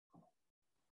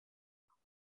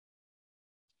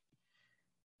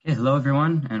Okay, hello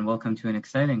everyone, and welcome to an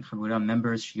exciting Chabura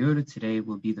Members Shiur. Today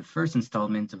will be the first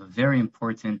installment of a very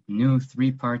important new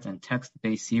three-part and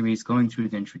text-based series going through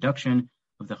the introduction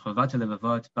of the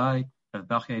Halebabot by Rav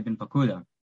Bachya ibn Pakuda.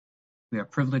 We are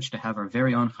privileged to have our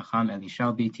very own Chacham Eli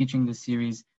Shaubi teaching this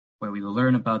series, where we will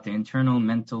learn about the internal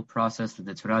mental process that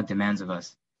the Torah demands of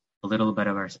us. A little bit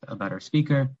about our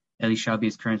speaker. Eli Shaubi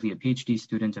is currently a PhD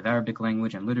student of Arabic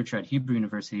language and literature at Hebrew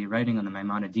University, writing on the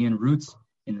Maimonidean roots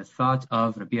in the thought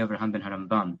of Rabbi Avraham ben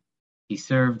Harambam. He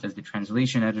served as the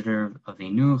translation editor of a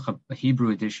new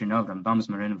Hebrew edition of Rambam's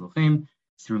Moreh Nevuchim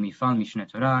through Mifal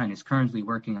Mishneh Torah and is currently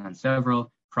working on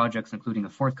several projects, including a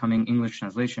forthcoming English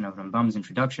translation of Rambam's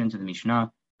introduction to the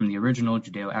Mishnah from the original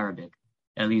Judeo-Arabic.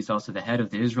 Eli is also the head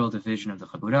of the Israel division of the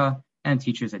Chabura and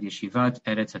teaches at Yeshivat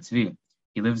Eretz HaTzvi.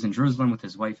 He lives in Jerusalem with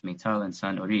his wife Meital and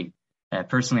son Ori.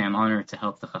 Personally, I'm honored to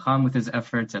help the Chacham with his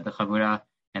efforts at the Chabura,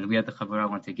 and we at the Chabura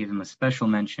want to give him a special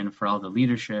mention for all the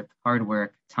leadership, hard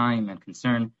work, time, and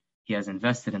concern he has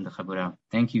invested in the Chabura.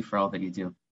 Thank you for all that you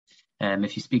do.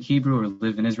 If you speak Hebrew or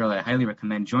live in Israel, I highly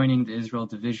recommend joining the Israel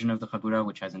division of the Chabura,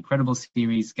 which has incredible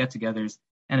series, get-togethers,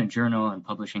 and a journal and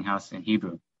publishing house in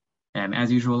Hebrew. As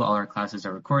usual, all our classes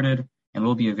are recorded and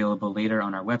will be available later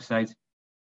on our website.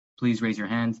 Please raise your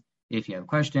hand if you have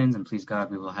questions, and please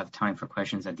God, we will have time for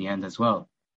questions at the end as well.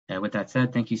 With that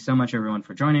said, thank you so much everyone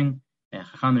for joining.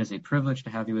 Chacham, it is a privilege to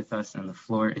have you with us, and the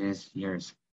floor is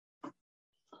yours.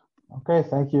 Okay,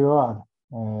 thank you, Rod.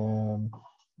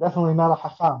 Definitely not a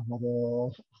Chacham, but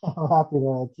I'm happy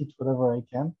to teach whatever I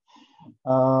can.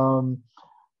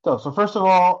 So first of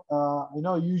all, I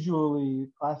know usually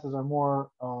classes are more,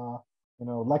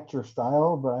 lecture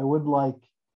style, but I would like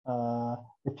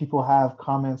if people have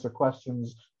comments or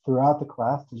questions throughout the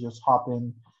class to just hop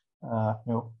in,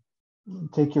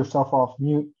 take yourself off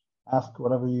mute. Ask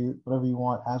whatever you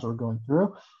want as we're going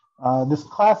through. This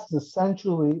class is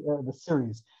essentially the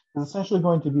series is essentially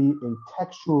going to be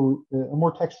a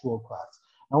more textual class.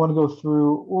 We'll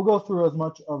go through as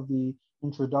much of the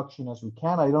introduction as we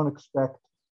can. I don't expect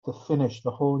to finish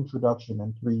the whole introduction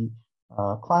in 3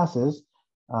 classes.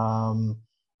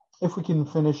 If we can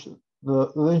finish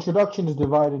the introduction is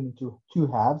divided into 2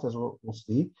 halves, as we'll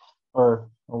see, or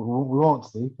we won't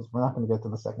see because we're not going to get to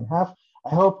the second half.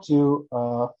 I hope to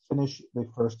finish the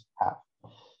first half.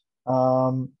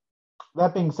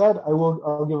 That being said,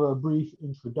 I'll give a brief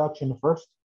introduction first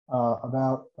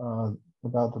about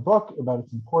the book, about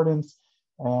its importance,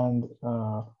 and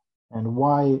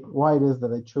why it is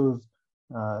that I chose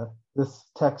this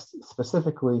text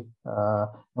specifically, and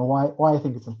why I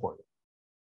think it's important.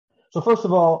 So first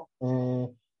of all,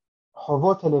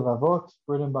 Hobot Halebabot,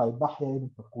 written by Bachya ibn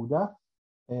Pakuda.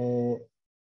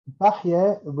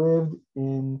 Bachya lived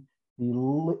in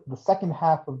the second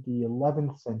half of the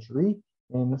 11th century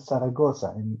in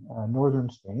Saragossa, in northern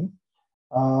Spain.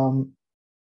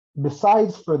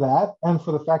 Besides for that, and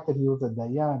for the fact that he was a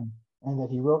Dayan and that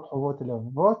he wrote Hobot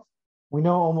Halebabot, we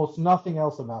know almost nothing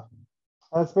else about him.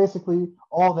 That's basically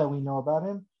all that we know about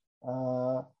him.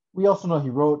 We also know he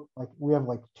wrote, we have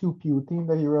 2 piyutim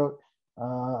that he wrote.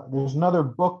 There's another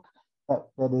book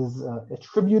that is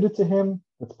attributed to him.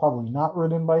 It's probably not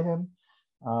written by him.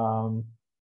 And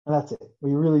that's it.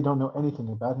 We really don't know anything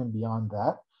about him beyond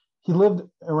that. He lived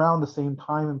around the same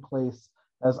time and place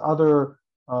as other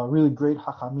really great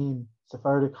Hachamim,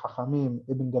 Sephardic Hachamim.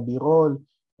 Ibn Gabirol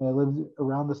lived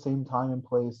around the same time and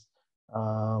place.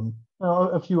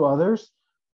 A few others.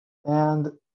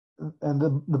 And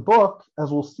the book,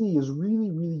 as we'll see, is really,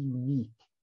 really unique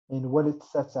in what it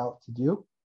sets out to do.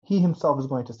 He himself is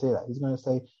going to say that. He's going to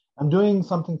say, I'm doing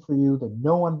something for you that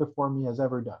no one before me has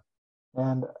ever done.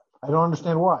 And I don't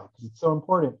understand why, because it's so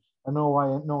important. I know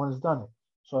why no one has done it.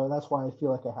 So that's why I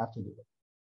feel like I have to do it.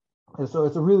 And so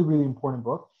it's a really, really important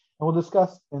book. And we'll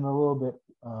discuss in a little bit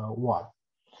why.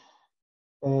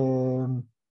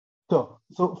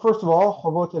 So first of all,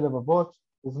 Hobot Halebabot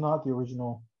is not the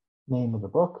original name of the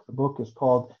book. The book is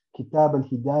called Kitab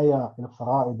al-Hidayah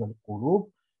al-Fara'id al-Qulub,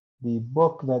 the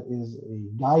book that is a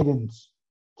guidance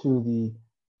to the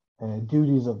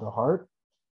duties of the heart.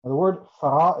 And the word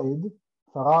Fara'id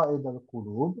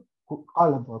al-Qulub,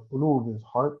 Qalb or Qulub is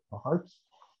heart or hearts,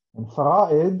 and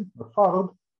Fara'id or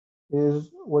Fard is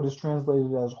what is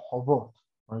translated as Hobot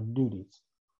or duties.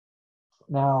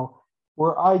 Now,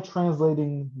 were I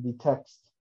translating the text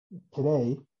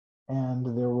today and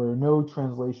there were no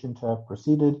translation to have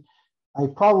preceded, I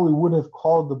probably would have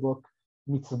called the book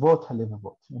Mitzvot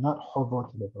Halebabot, not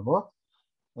Hobot Halebabot.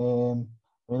 And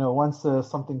once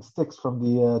something sticks from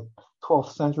the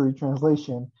 12th century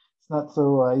translation, it's not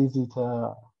so easy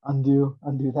to undo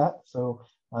that. So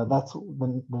that's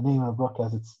the name of the book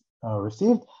as it's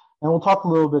received. And we'll talk a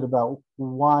little bit about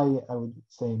why I would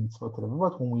say mitzvot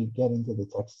levavot when we get into the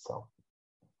text itself.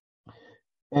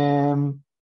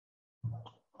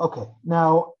 Okay,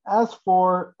 now as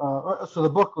for, so the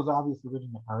book was obviously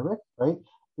written in Arabic, right?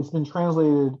 It's been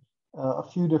translated a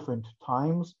few different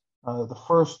times. The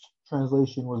first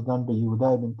translation was done by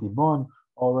Yehuda ibn Tibon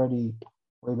already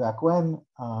way back when,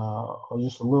 or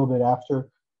just a little bit after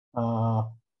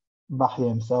Bahya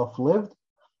himself lived.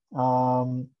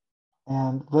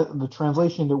 And the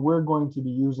translation that we're going to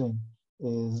be using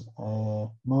is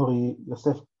Mori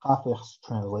Yosef Kafech's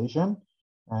translation.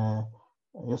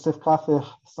 Yosef Kafech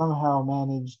somehow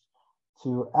managed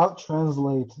to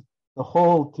out-translate the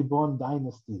whole Tibon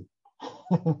dynasty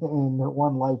in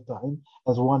one lifetime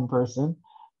as one person,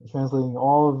 translating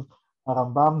all of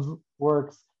Rambam's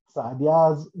works,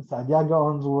 Saadia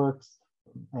Gaon's works,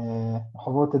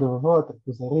 Hobot Halebabot,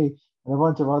 and a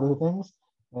bunch of other things.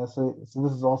 So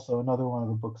this is also another one of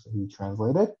the books that he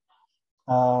translated.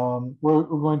 We're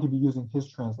going to be using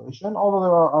his translation, although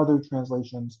there are other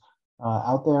translations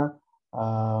out there.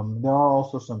 There are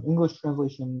also some English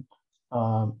translations.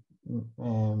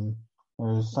 And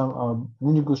there's some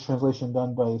an English translation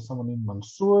done by someone named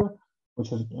Mansour,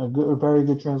 which is a very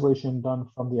good translation done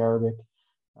from the Arabic.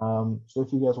 So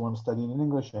if you guys want to study it in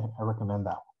English, I recommend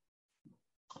that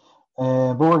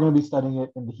one. But we're going to be studying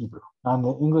it in the Hebrew, not in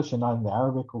the English and not in the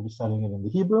Arabic. We'll be studying it in the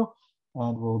Hebrew,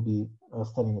 and we'll be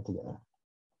studying it together.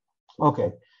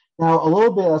 Okay, now a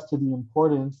little bit as to the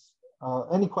importance.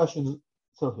 Any questions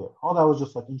still here? All that was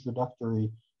just like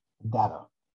introductory data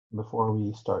before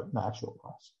we start the actual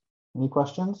class. Any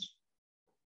questions?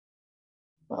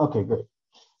 Okay, great.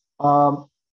 So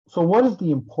what is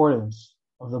the importance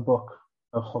of the book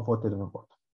of Hobot Halebabot?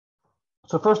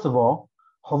 So first of all,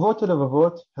 Hobot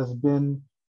Halebabot has been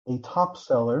a top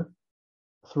seller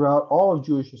throughout all of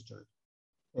Jewish history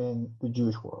in the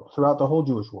Jewish world, throughout the whole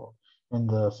Jewish world, in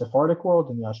the Sephardic world,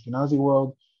 in the Ashkenazi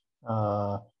world,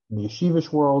 in the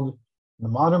Yeshivish world, in the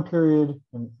modern period,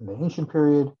 in the ancient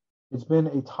period. It's been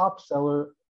a top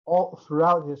seller all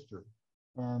throughout history,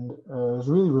 and has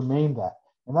really remained that.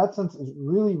 In that sense, it's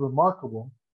really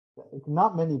remarkable.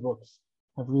 Not many books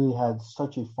have really had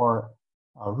such a far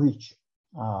reach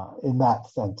in that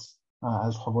sense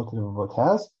as Hobot Halebabot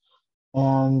has,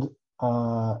 and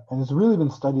it's really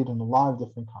been studied in a lot of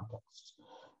different contexts.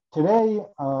 Today,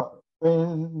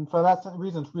 and for that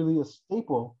reason, it's really a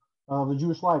staple of the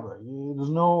Jewish library. There's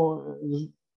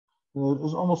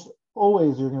almost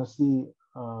always you're going to see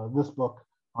this book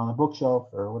on a bookshelf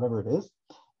or whatever it is.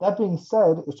 That being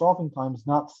said, it's oftentimes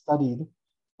not studied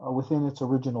within its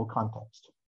original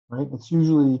context, right? It's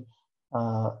usually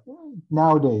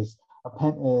nowadays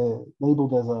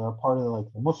labeled as a part of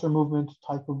the Musar movement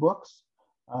type of books,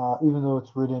 even though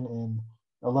it's written in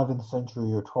 11th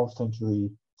century or 12th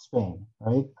century Spain,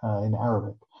 right, in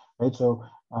Arabic, right? So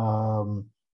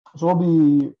we'll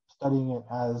be studying it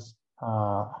as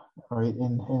right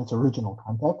in its original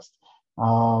context,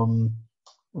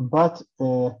 but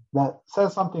that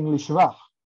says something lishvach,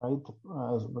 right?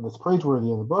 That's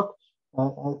praiseworthy of the book,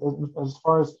 as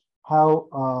far as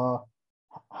how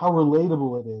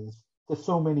relatable it is to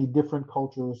so many different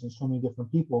cultures and so many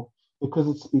different people, because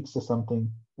it speaks to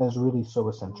something that is really so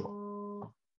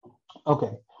essential.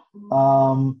 Okay,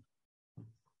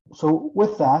 so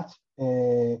with that,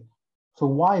 so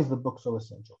why is the book so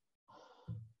essential?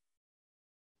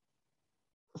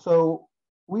 So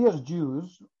we as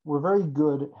Jews, we're very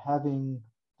good at having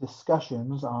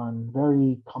discussions on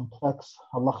very complex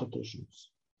halachic issues,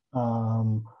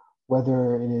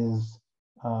 whether it is,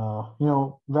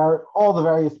 all the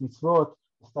various mitzvot,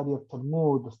 the study of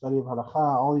Talmud, the study of halakha,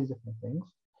 all these different things,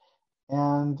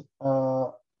 and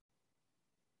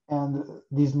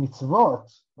these mitzvot,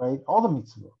 right? All the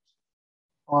mitzvot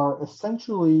are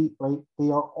essentially, right? They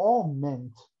are all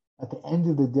meant at the end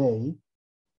of the day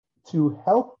to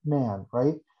help man,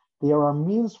 right? They are a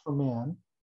means for man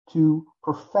to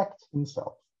perfect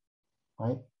himself,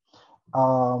 right?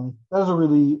 That is a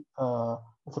really,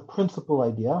 it's a principal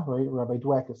idea, right? Rabbi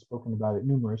Dweck has spoken about it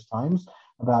numerous times,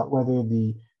 about whether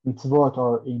the mitzvot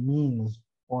are a means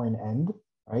or an end,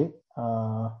 right?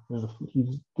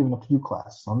 He's given a few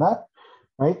classes on that,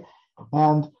 right?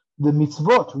 And the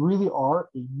mitzvot really are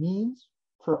a means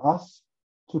for us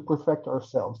to perfect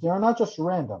ourselves. They are not just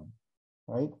random,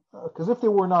 right? Because if they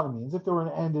were not a means, if they were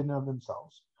an end in and of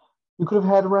themselves, you could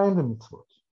have had random mitzvot.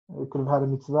 You could have had a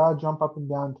mitzvah jump up and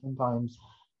down 10 times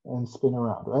and spin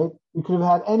around, right? You could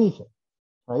have had anything,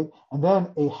 right? And then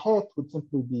a het would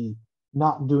simply be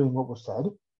not doing what was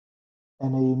said,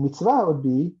 and a mitzvah would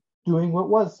be doing what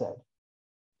was said.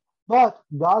 But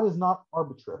God is not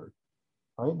arbitrary,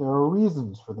 right? There are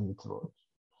reasons for the mitzvot,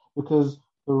 because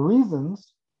the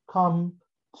reasons come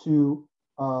to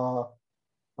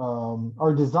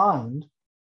are designed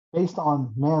based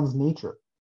on man's nature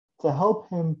to help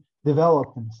him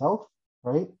develop himself,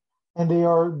 right? And they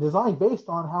are designed based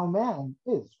on how man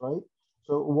is, right?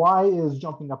 So why is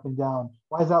jumping up and down,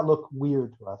 why does that look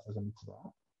weird to us as a mitzvah?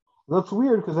 It looks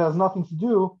weird because it has nothing to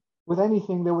do with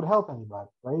anything that would help anybody,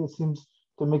 right? It seems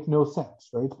to make no sense,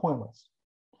 right? It's pointless.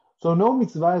 So no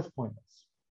mitzvah is pointless,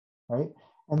 right?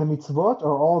 And the mitzvot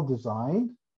are all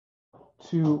designed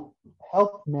to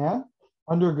help man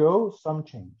undergo some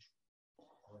change.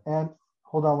 And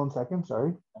hold on one second,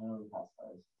 sorry.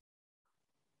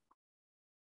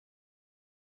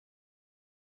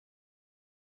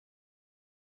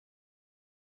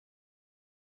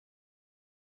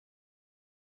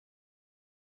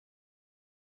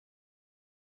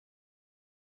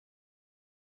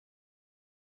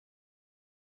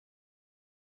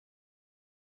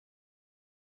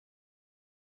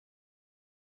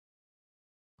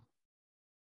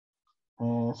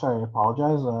 Sorry, I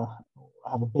apologize.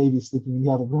 I have a baby sleeping in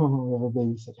the other room, and we have a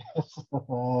babysitter.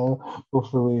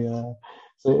 Hopefully,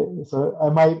 so I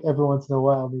might every once in a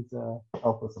while need to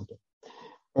help with something.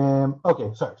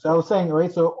 Okay, sorry. So I was saying,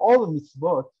 right? So all the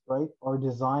mitzvot, right, are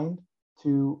designed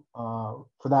to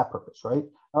for that purpose, right?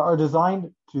 Are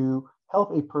designed to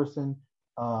help a person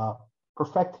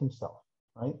perfect himself,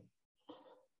 right?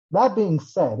 That being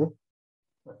said,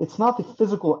 it's not the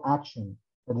physical action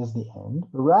that is the end,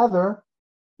 but rather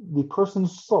the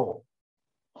person's soul.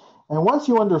 And once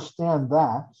you understand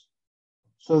that,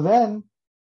 so then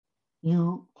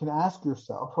you can ask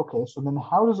yourself, okay, so then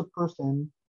how does a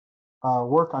person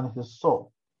work on his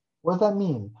soul? What does that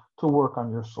mean to work on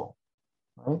your soul,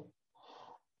 right?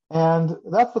 And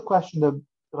that's the question that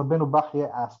Rabbeinu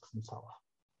Bachya asks himself.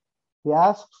 He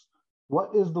asks,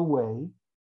 what is the way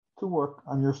to work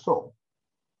on your soul?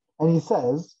 And he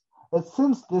says that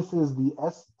since this is the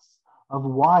essence of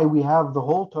why we have the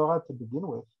whole Torah to begin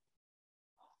with,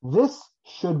 this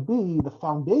should be the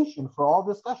foundation for all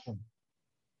discussion,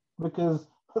 because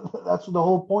that's the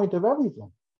whole point of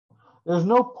everything. There's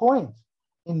no point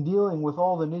in dealing with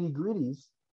all the nitty-gritties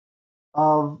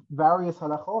of various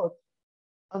halachot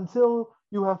until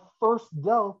you have first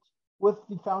dealt with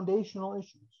the foundational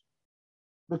issues.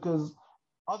 Because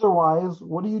otherwise,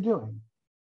 what are you doing?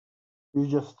 You're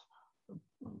just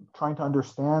trying to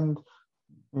understand,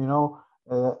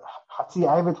 Hatzi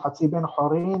Avid, Hatzi Ben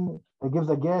Horin, gives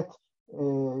a get,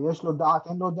 Yesh lo da'at,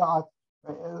 en lo da'at,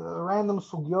 random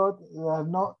sugyot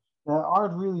that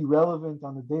aren't really relevant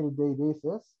on a day-to-day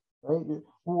basis, right?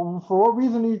 For what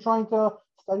reason are you trying to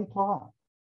study Torah,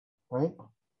 right?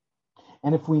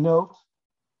 And if we note,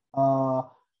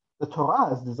 the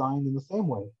Torah is designed in the same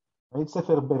way, right?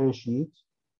 Sefer Bereshit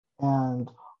and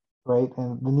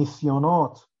the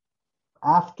Nisyonot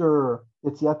after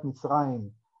Yetziat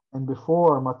Mitzrayim and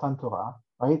before Matan Torah,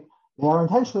 right? They are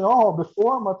intentionally all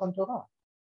before Matan Torah,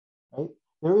 right?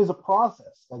 There is a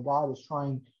process that God is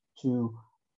trying to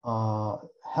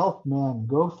help man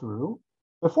go through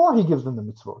before he gives them the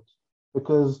mitzvot,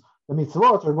 because the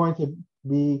mitzvot are going to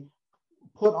be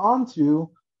put onto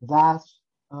that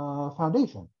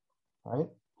foundation, right?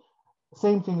 The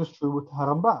same thing is true with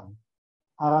Harambam.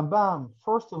 Harambam,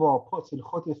 first of all, puts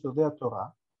Hilchot Yesodei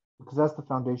Torah, because that's the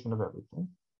foundation of everything.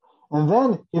 And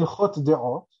then Hilchot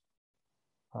De'ot,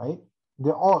 right?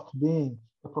 De'ot being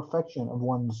the perfection of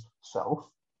one's self.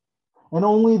 And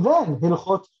only then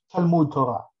Hilchot Talmud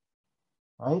Torah,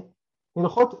 right?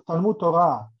 Hilchot Talmud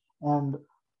Torah and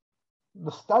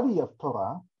the study of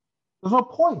Torah, there's no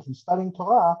point in studying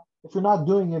Torah if you're not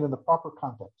doing it in the proper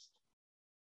context,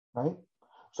 right?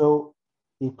 So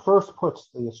he first puts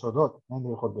the Yesodot and the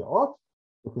Hilchot De'ot,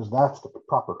 because that's the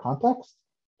proper context,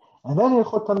 and then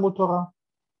Hilchot Talmud Torah.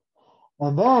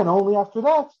 And then only after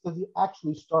that does he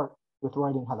actually start with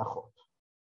writing halachot,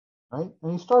 right?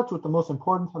 And he starts with the most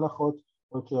important halachot,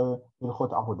 which are Hilchot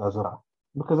Avodah Zarah,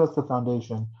 because that's the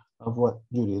foundation of what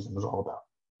Judaism is all about.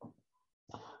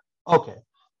 Okay,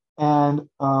 and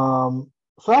so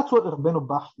that's what Rabbeinu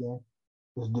Bachya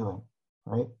is doing,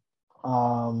 right?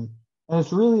 And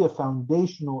it's really a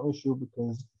foundational issue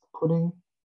because it's putting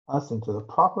us into the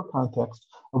proper context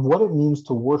of what it means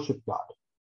to worship God,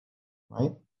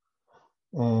 right?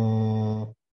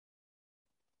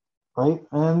 Right,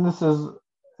 and this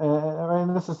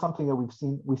is something that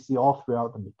we see all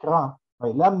throughout the Mikra,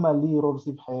 right? Lamma li rov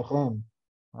zibhaychem,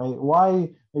 right? Why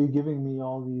are you giving me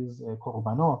all these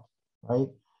korbanot, right?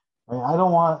 I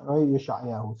don't want, right?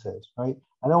 Yeshayahu says, right?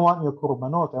 I don't want your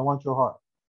korbanot, I want your heart,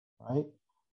 right?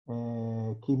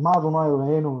 Ki ma Adonai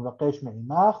Eloheinu mevakesh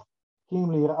me'imach, Kim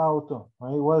lira'oto,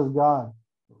 right? What does God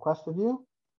request of you?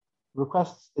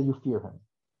 Requests that you fear him,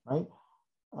 right?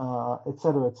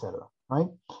 Etc., right?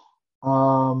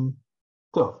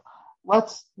 So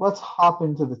let's hop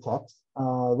into the text.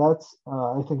 That's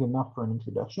I think enough for an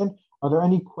introduction. Are there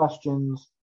any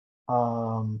questions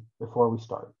before we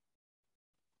start?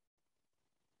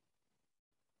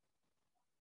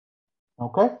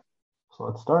 Okay, so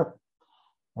let's start.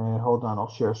 And hold on,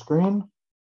 I'll share screen.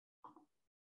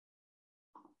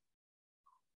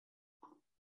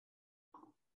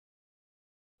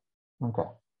 Okay.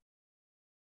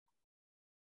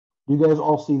 You guys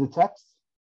all see the text?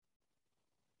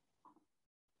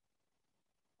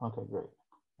 Okay, great.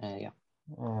 Yeah.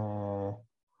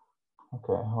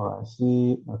 Okay, hold on.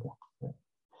 See, okay.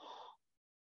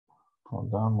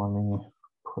 Hold on, let me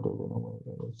put it in a way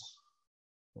that is,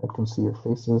 I can see your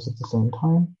faces at the same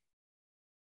time.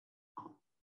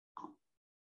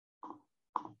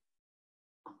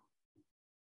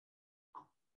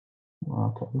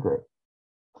 Okay, great.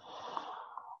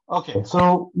 Okay,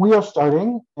 so we are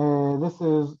starting. This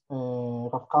is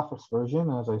Rav Kafir's version,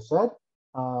 as I said.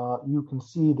 You can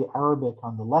see the Arabic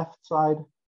on the left side,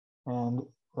 and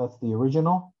that's the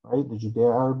original, right? The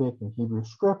Judeo-Arabic and Hebrew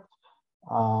script.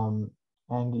 And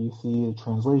you see the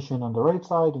translation on the right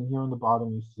side, and here on the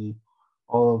bottom you see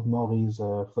all of Mori's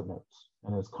footnotes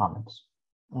and his comments.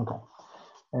 Okay,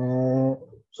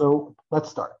 so let's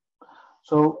start.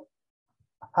 So,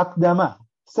 הקדמה,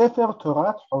 ספר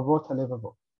תורת חובות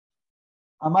הלבבות.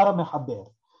 אמר המחבר.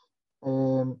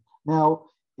 Now,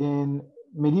 in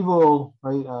medieval,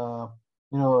 right,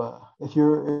 if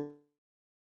you're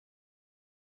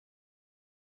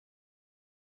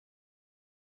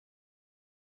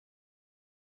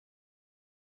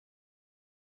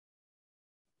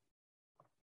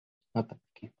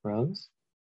Okay, froze.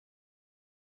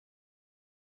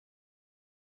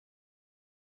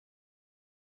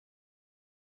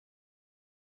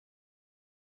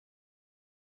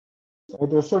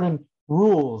 there are certain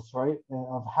rules, right,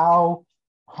 of how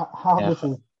this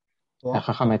is. Yeah.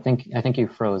 Chacham, I think you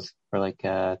froze for like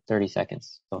 30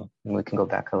 seconds, so we can go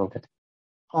back a little bit.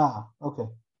 Okay.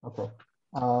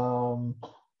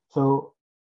 So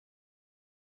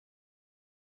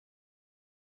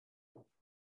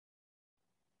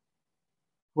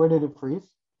where did it freeze?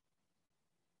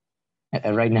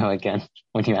 Right now again,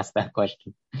 when you asked that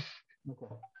question. Okay.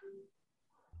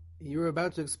 You were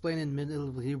about to explain in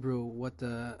Middle Hebrew what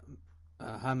the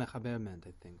ha-mechaber meant,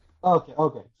 I think.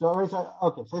 Okay. So I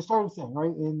started saying,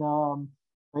 right, in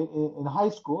high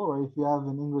school, right, if you have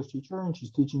an English teacher and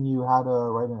she's teaching you how to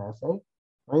write an essay,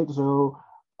 right? So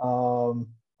the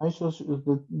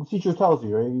teacher tells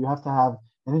you, right, you have to have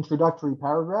an introductory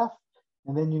paragraph,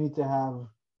 and then you need to have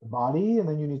the body, and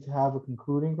then you need to have a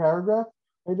concluding paragraph.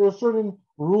 Right? There are certain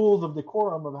rules of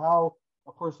decorum of how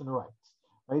a person writes,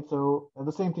 right? So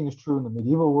the same thing is true in the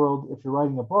medieval world. If you're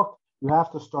writing a book, you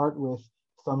have to start with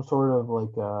some sort of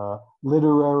like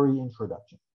literary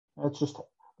introduction. That's just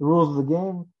the rules of the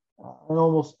game, and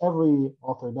almost every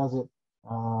author does it.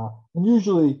 And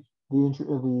usually,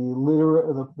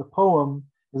 the poem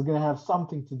is going to have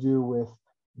something to do with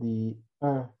the.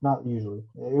 Not usually,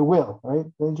 it will,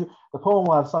 right? The poem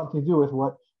will have something to do with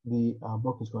what the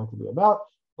book is going to be about,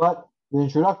 but the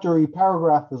introductory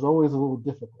paragraph is always a little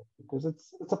difficult because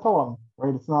it's a poem,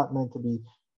 right? It's not meant to be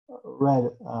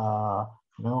read,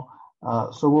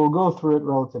 so we'll go through it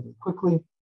relatively quickly.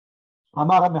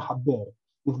 אמר המחבר,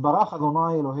 יתברך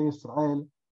אדוני אלוהי ישראל,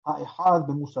 האחד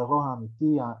במושגו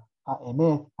האמיתי,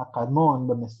 האמת, הקדמון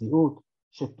במציאות,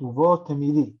 שטובו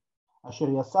תמידי, אשר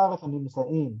יסר את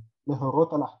הנמצאים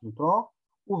להורות על אחדותו,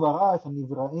 וברא את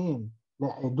הנבראים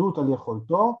לעדות על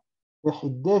יכולתו,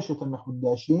 וחידש את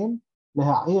המחודשים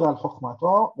להעיר על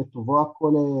חוכמתו וטובו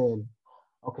הכולל.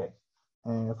 Okay,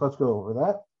 so let's go over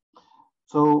that.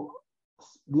 So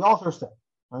the author said,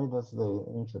 right, that's the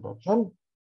introduction.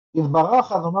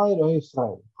 Yitbarach Adonai Elohei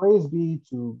Israel. Praise be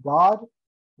to God,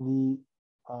 the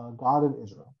God of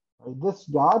Israel. Right? This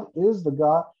God is the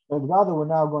God that we're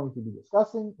now going to be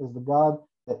discussing is the God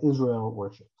that Israel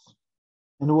worships.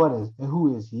 And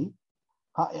who is he?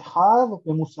 Ha'echad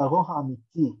b'musaro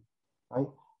ha'amiti, right?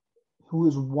 Who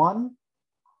is one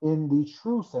in the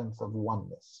true sense of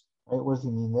oneness. Right? What does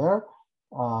he mean there?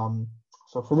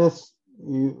 So for this,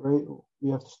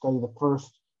 we have to study the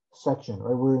first section.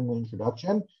 Right? We're in the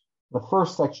introduction. The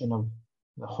first section of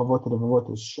the Hobot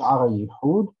Halebabot is Sha'ar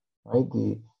Yihud, right?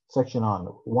 The section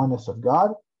on oneness of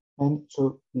God. And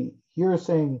so here is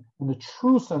saying in the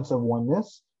true sense of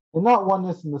oneness, and not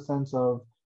oneness in the sense of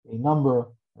a number,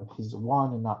 if he's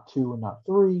one and not two and not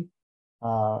three,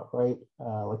 right?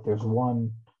 Like there's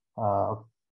one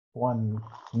one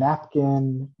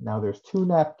napkin. Now there's two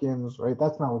napkins, right?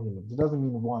 That's not what he means. It doesn't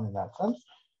mean one in that sense,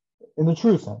 in the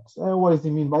true sense. And what does he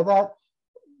mean by that?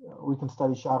 We can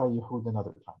study Shara Yehud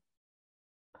another time.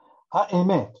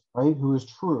 Ha'emet, right, who is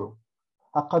true.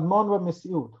 Ha'kadmon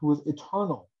v'mesiut, who is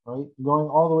eternal, right, going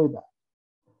all the way back.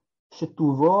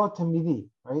 Shetuvo temidi,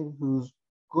 right, whose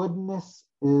goodness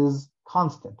is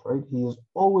constant, right? He is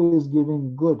always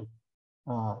giving good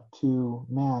to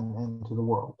man and to the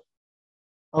world.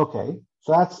 Okay,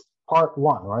 so that's part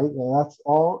one, right? That's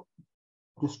all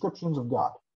descriptions of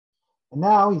God. And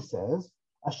now he says,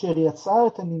 Asher yatzar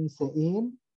et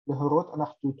hanimseim lehorot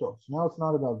al achduto. So now it's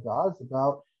not about God, it's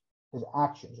about his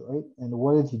actions, right? And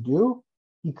what did he do?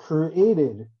 He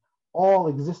created all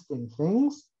existing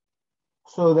things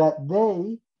so that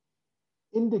they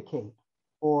indicate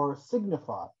or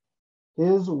signify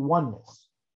his oneness.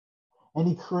 And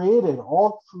he created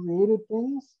all created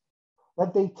things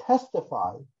that they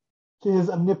testify to his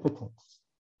omnipotence,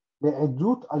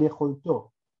 le'edut al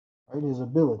yecholto, right, his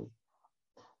ability.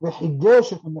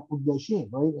 Ve'hidesh et mechudashim,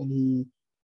 right, and he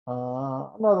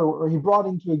he brought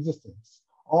into existence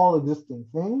all existing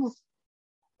things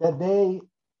that they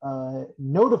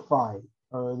notify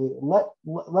or they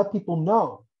let people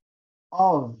know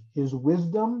of his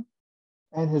wisdom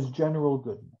and his general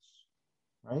goodness,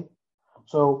 right?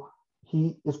 So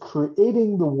he is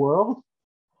creating the world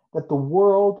that the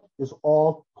world is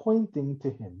all pointing to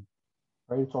him,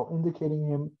 right? It's all indicating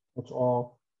him. It's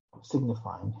all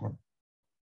signifying him.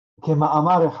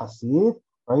 Kema'amar Hasid,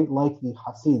 right? Like the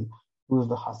Hasid. Who is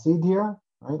the Hasid here?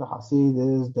 Right? The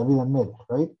Hasid is David HaMelech,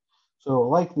 right? So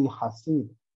like the Hasid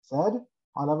said,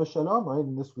 Alav Shalom, right?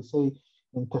 And this we say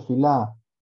in Tefillah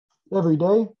every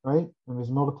day, right? In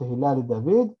Mizmor Tehillah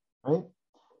David, right?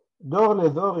 Dor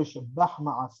ledor yishabbach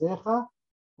ma'asecha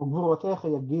ugvurotecha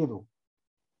yagidu.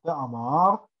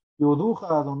 Ve'amar yoducha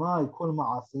Adonai kol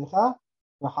ma'asecha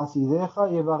v'chasidecha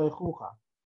yevarechucha.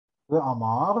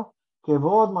 Ve'amar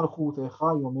kevod malchutecha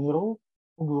yomeru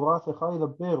ugvuratecha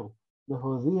yedabberu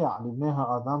lehoziah libnei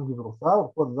ha'adam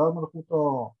givrotav v'kol zar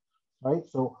malchuto. Right?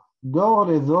 So dor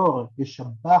ledor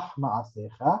yishabbach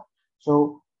ma'asecha.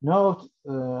 So note,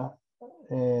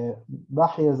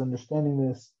 Bahi is understanding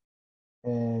this a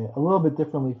little bit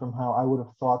differently from how I would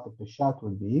have thought the Peshat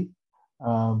would be,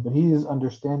 but he is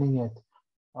understanding it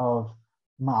of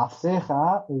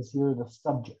ma'asecha is here the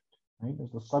subject, right?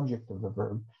 Is the subject of the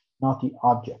verb, not the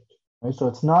object, right? So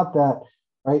it's not that,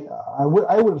 right? I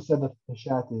would have said that the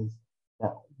Peshat is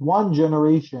that one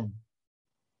generation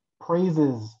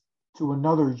praises to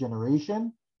another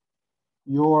generation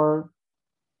your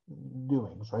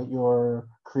doings, right? Your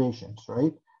creations,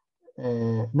 right?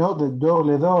 Note that dor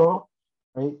ledor,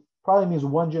 right, probably means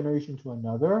one generation to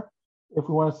another. If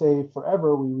we want to say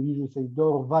forever, we would usually say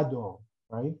dor vador,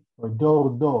 right? Or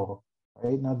dor,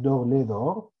 right? Not dor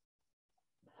ledor.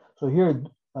 So here,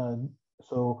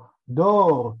 so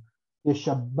dor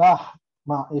yeshabbach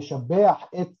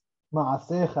et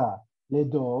ma'asecha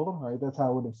ledor, right? That's how I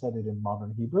would have said it in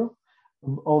modern Hebrew.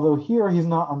 Although here he's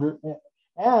not under,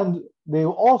 and they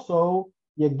also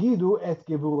yagidu et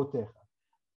gevurotecha.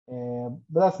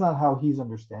 But that's not how he's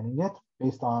understanding it,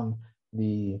 based on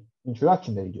the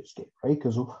introduction that he just gave, right?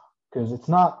 Because it's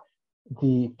not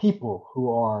the people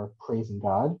who are praising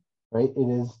God, right? It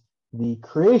is the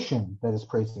creation that is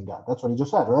praising God. That's what he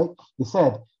just said, right? He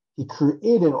said he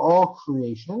created all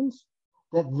creations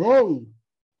that they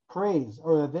praise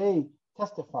or that they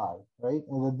testify, right?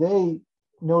 And that they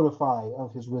notify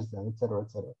of his wisdom, etc.,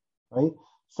 right?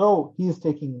 So he is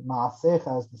taking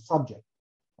ma'asecha as the subject,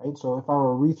 right? So if I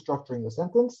were restructuring the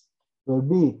sentence, it would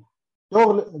be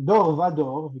dor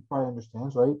vador, he probably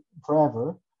understands, right?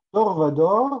 Forever. Dor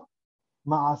vador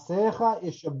ma'asecha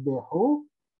yishabbehu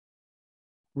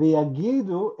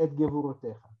v'yagidu et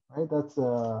gevurotecha, right? That's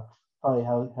probably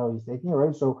how he's taking it,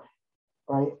 right? So,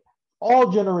 right, all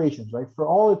generations, right? For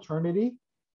all eternity,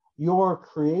 your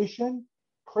creation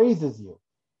praises you.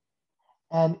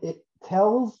 And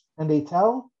they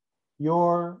tell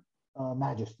your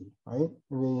majesty, right?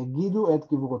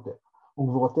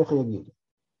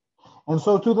 And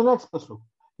so to the next pasuk,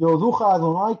 Yoducha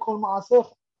Adonai kol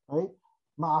ma'asecha, right?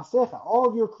 Ma'asecha, all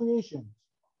of your creations,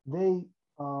 they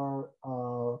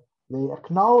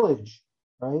acknowledge,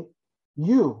 right?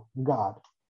 You, God,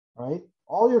 right?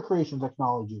 All your creations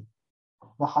acknowledge you.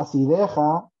 The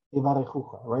Hasidecha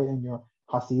Ivarechucha, right? And your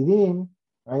Hasidim,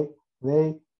 right?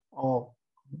 They all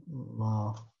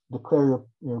declare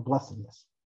your blessedness.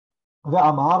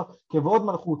 Ve'amar kevod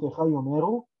malchutecha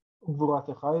yomeru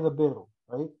ugvuratecha yedabberu,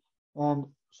 right? And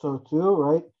so too,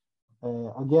 right?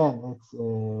 Again, it's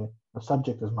the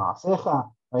subject is ma'asecha,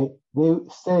 right? They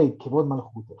say Kivod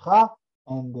Malchutecha,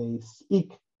 and they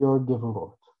speak your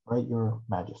Gevurot, right? Your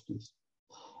majesties.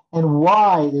 And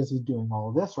why is he doing all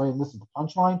of this, right? And this is the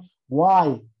punchline.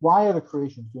 Why are the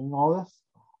creations doing all this?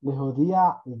 In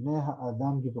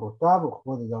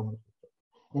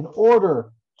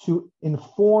order to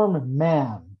inform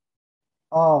man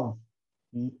of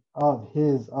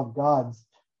God's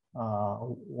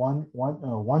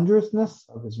wondrousness,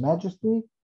 of his majesty,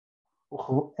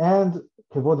 and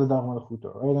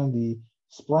right, and the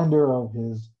splendor of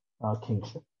his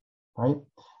kingship, right?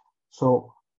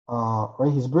 So,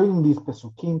 right, he's bringing these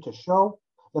pesukim to show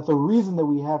that the reason that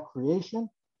we have creation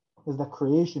is that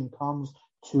creation comes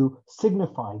to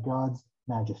signify God's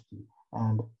majesty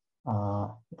and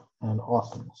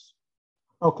awesomeness.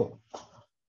 Okay,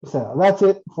 so that's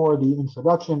it for the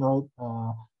introduction, right?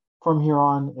 From here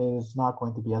on, it is not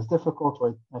going to be as difficult,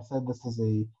 right? I said this is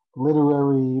a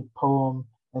literary poem,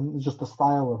 and it's just the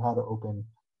style of how to open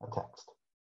a text.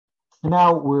 And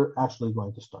now we're actually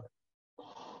going to start.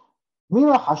 מן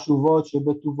החשובות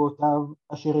שבטובותיו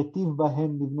אשר היטיב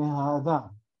בהם לבני האדם,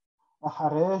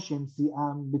 אחרי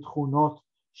שהמציאם בתכונות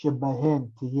שבהן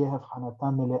תהיה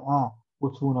הבחנתם מלאה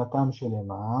ותבונתם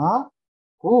שלמה,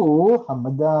 הוא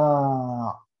המדע.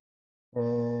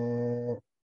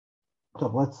 So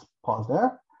let's pause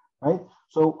there, right?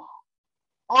 So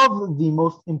of the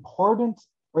most important,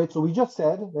 right? So we just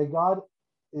said that God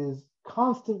is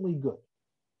constantly good,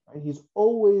 right? He's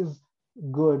always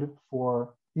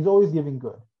giving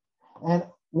good. And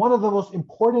one of the most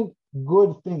important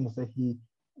good things that he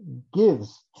gave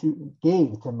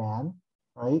to man,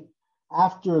 right?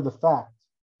 After the fact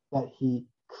that he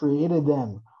created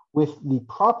them with the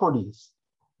properties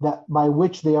that by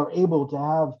which they are able to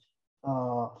have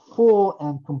full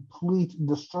and complete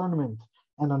discernment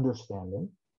and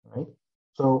understanding, right?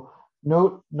 So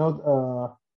note.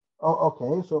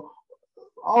 Okay. So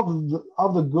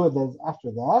of the good that's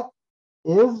after that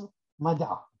is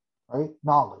mada, right?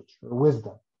 Knowledge or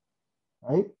wisdom,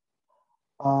 right?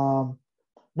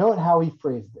 Note how he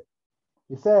phrased it.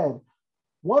 He said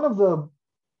one of the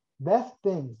best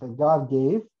things that God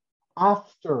gave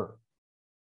after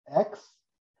X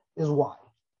is Y,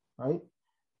 right?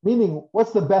 Meaning,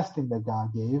 what's the best thing that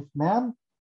God gave man?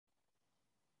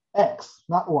 X,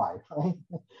 not Y, right?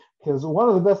 Because one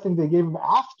of the best things they gave him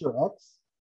after X,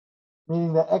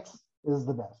 meaning that X is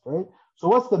the best, right? So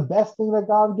what's the best thing that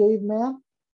God gave man?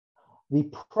 The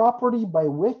property by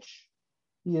which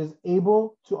he is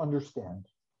able to understand,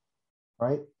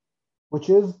 right? Which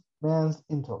is man's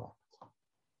intellect,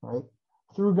 right?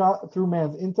 Through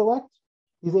man's intellect,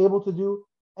 he's able to do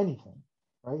anything,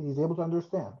 right? He's able to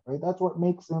understand, right? That's what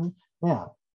makes him man,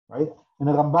 right? In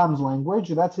the Rambam's language,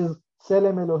 that's his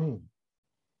Selem Elohim.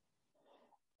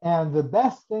 And the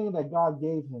best thing that God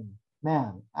gave him,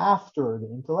 man, after the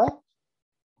intellect,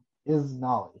 is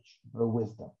knowledge or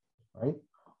wisdom, right?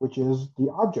 Which is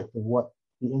the object of what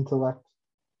the intellect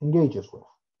engages with,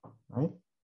 right?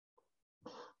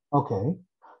 Okay.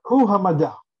 Hu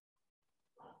hamada,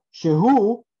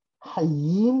 shehu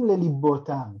hayim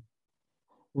lelibotam,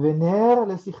 vener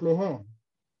lesichlehem,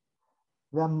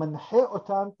 והמנחה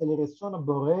אותם אל רצון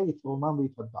הבורא יתרומם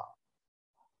ויתוודע,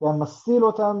 והמסיל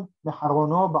אותם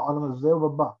מחרונו בעולם הזה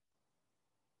ובבא.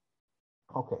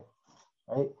 Okay,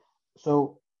 right?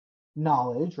 So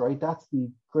knowledge, right? That's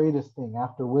the greatest thing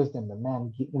after wisdom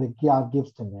that God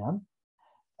gives to man.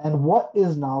 And what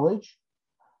is knowledge?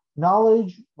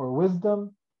 Knowledge or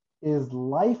wisdom is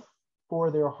life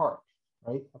for their heart,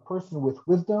 right? A person with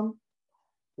wisdom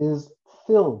is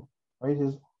filled, right?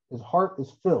 His heart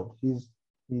is filled. He's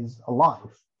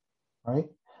alive, right?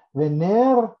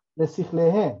 Vener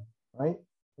lesichlehen, right?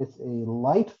 It's a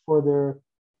light for their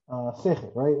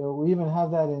sechel, right? We even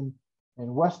have that in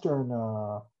Western.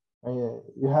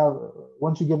 You have,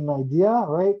 once you get an idea,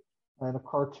 right? In a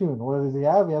cartoon, what does he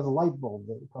have? He has a light bulb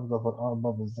that comes up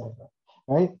above his head,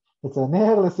 right? It's a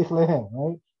ner lesichlehen,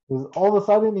 right? All of a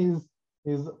sudden the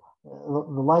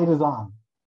light is on,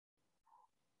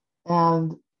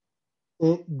 and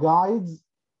it guides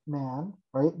man,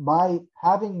 right? By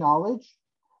having knowledge,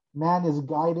 man is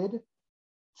guided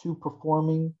to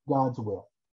performing God's will,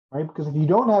 right? Because if you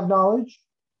don't have knowledge,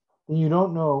 then you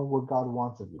don't know what God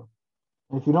wants of you.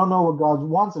 And if you don't know what God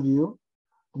wants of you,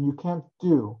 then you can't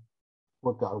do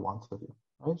what God wants of you,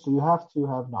 right? So you have to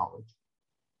have knowledge.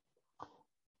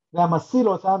 Right?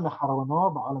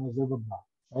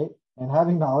 And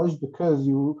having knowledge, because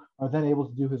you are then able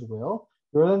to do his will,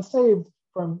 you're then saved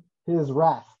from his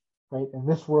wrath, right? In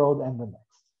this world and the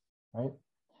next, right?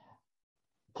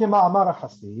 Kima amar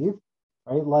Hasid,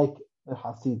 right? Like the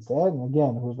Hasid said, and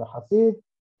again, who's the Hasid?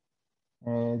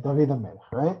 David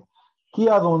HaMelech, right? Ki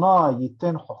Adonai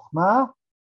yiten chokhmah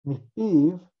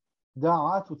mipiv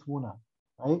da'at u'tvuna,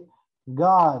 right?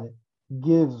 God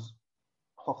gives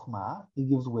chokhmah, He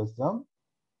gives wisdom.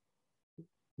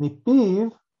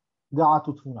 Mipiv da'at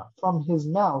u'tvuna. From His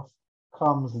mouth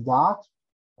comes da'at,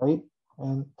 right?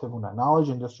 And tevuna, knowledge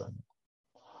and discernment.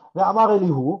 Ve'amar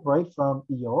Elihu, right, from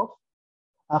Iyov,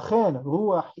 Achen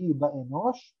ruahi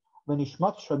ba'enosh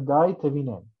v'nishmat shaddai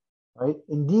tevinen, right?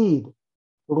 Indeed,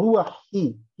 ruach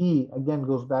he again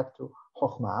goes back to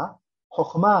chokhmah.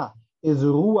 Chokhmah is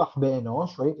ruach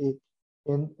be'enosh, right?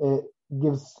 It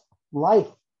gives life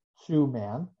to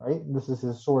man, right? This is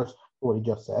his source for what he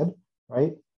just said,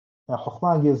 right?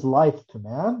 Chokhmah gives life to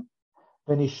man.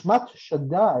 V'nishmat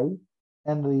shaddai,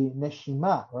 and the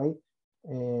neshima, right?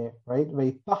 Right?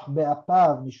 Ve'itach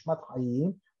be'apav nishmat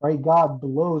hayim, right? God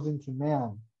blows into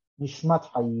man nishmat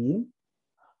hayim.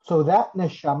 So that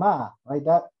neshama, right?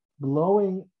 That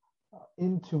blowing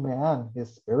into man,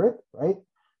 his spirit, right?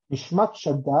 Nishmat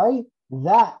shaddai,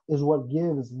 that is what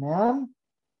gives man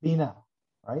bina,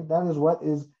 right? That is what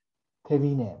is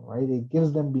tevinen, right? It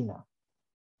gives them bina.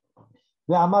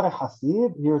 Ve'amar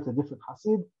Hasid, here it's a different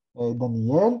Hasid,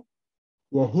 Daniel,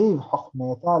 Yahiv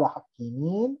chokhmeta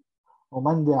lahakimin,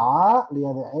 uman da'a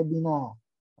liyada'e bina,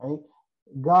 right?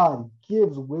 God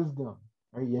gives wisdom,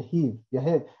 right?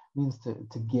 Yahiv means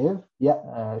to give.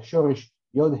 Shorish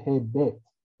yod he bet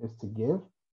is to give,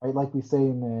 right? Like we say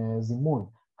in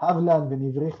Zimun, Havlan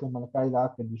v'nivrich l'malkai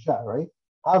da'at kedusha, right?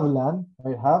 Havlan,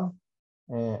 right? Hav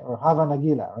or Hava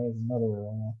Nagila, right? Is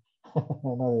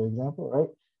another example, right?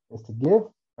 Is to give,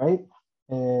 right?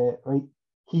 Right?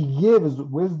 He gives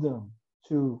wisdom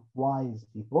to wise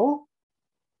people.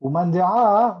 Uman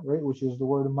da'a, right? Which is the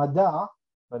word mada,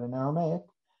 but in Aramaic,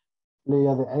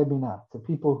 liyad'e bina, to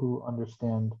people who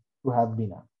understand, who have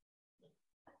bina.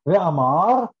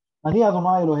 Ve'amar, ani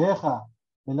Adonai Elohecha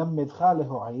melamedcha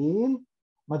leho'il,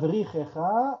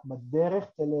 madrichecha b'derech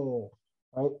telech.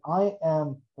 Right? I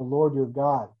am the Lord your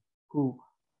God who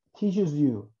teaches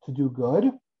you to do good,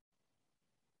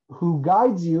 who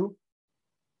guides you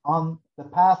on the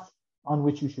path on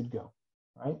which you should go.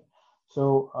 Right?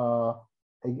 So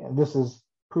again, this is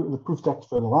the proof text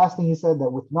for the last thing he said, that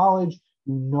with knowledge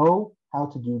you know how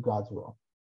to do God's will.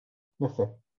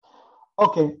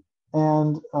 Okay,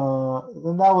 and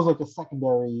then that was like a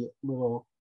secondary little.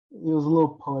 It was a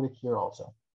little poetic here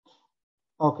also.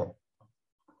 Okay.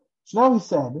 So now he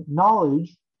said,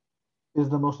 knowledge is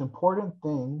the most important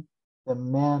thing that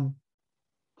man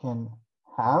can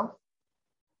have,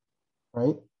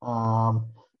 right?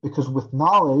 Because with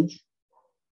knowledge,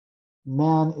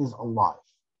 man is alive.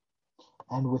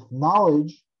 And with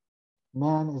knowledge,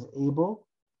 man is able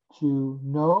to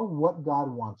know what God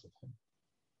wants of him.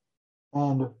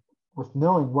 And with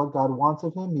knowing what God wants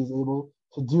of him, he's able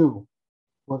to do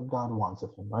what God wants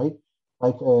of him, right?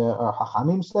 Like our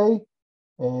Hachamim say,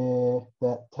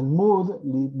 that Talmud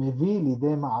mevi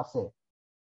lidei ma'aseh,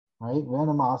 right?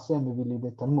 Ve'ena ma'aseh mevi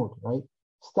lidei Talmud, right?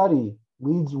 Study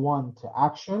leads one to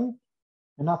action,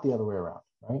 and not the other way around,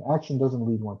 right? Action doesn't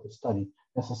lead one to study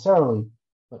necessarily,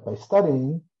 but by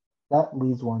studying, that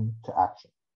leads one to action.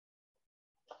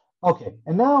 Okay,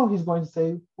 and now he's going to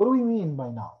say, what do we mean by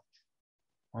knowledge,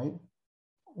 right?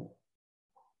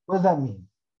 What does that mean?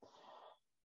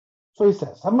 So he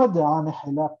says, המדע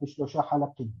נחלק בשלושה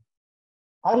חלקים.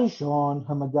 הראשון,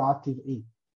 המדע הטבעי,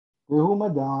 והוא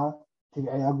מדע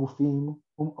טבעי הגופים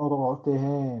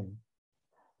ומאורעותיהם.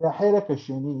 והחלק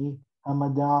השני,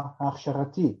 המדע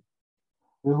ההכשרתי,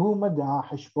 והוא מדע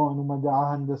החשבון ומדע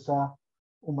ההנדסה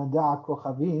ומדע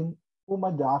הכוכבים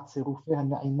ומדע צירופי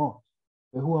הנעימות,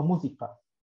 והוא המוזיקה.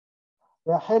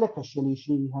 והחלק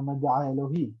השלישי, המדע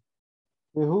האלוהי,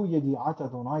 והוא ידיעת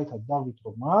אדוני את הדר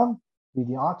ותרומם,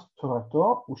 וידיעת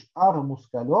תורתו ושאר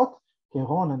המושכלות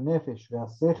כגון הנפש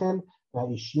והשכל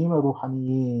והאישים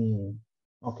הרוחניים.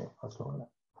 Okay, let's go on that.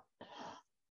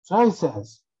 So he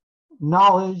says,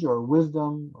 knowledge or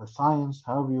wisdom or science,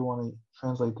 however you want to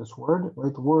translate this word,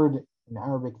 right? The word in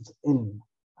Arabic is ilm.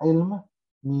 Ilm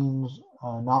means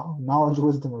knowledge,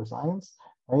 wisdom, or science,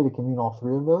 right? It can mean all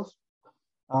three of those.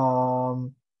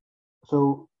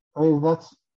 So right,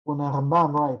 that's when the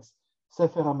Rambam writes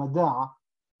Sefer HaMada',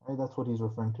 right? That's what he's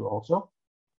referring to also.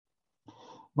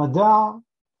 Mada'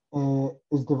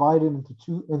 is divided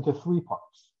into three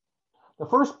parts. The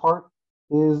first part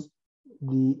is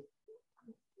the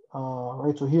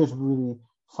right. So here's really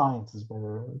science is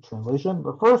better translation.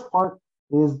 The first part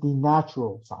is the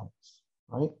natural science,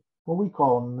 right? What we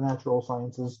call natural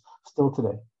sciences still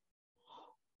today,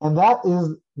 and that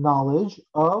is knowledge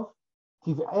of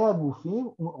right?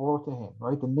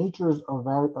 The natures of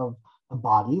the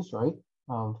bodies, right?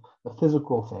 of the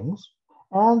physical things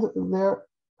and their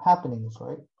happenings,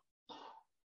 right?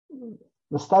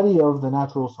 The study of the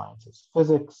natural sciences,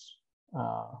 physics,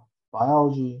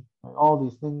 biology, right? All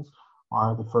these things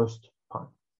are the first part.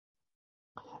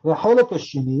 The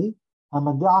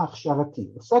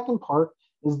second part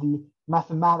is the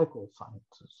mathematical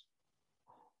sciences.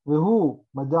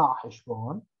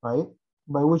 Right?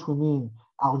 By which we mean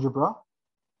algebra,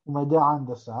 right?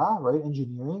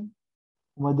 Engineering,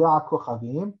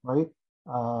 right?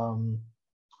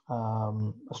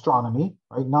 Astronomy,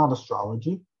 right? Not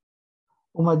astrology.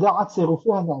 And also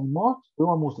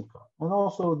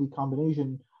the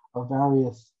combination of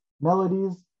various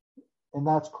melodies, and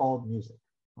that's called music,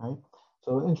 right?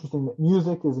 So interesting that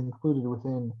music is included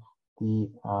within the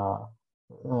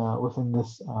within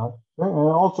this.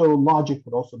 Also, logic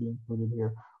would also be included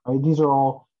here, right? These are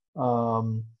all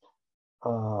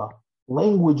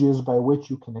languages by which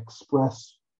you can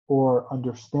express or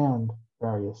understand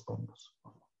various things.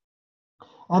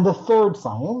 And the third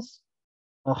science,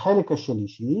 الخالق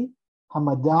الشليشي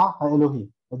المدع الإلهي,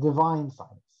 the divine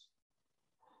science.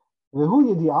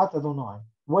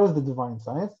 What is the divine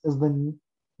science? Is the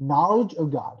knowledge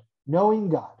of God, knowing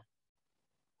God.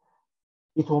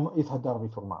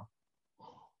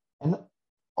 And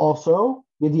also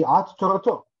يديعات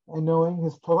تورته, and knowing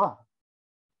His Torah.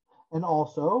 And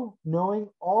also knowing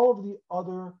all of the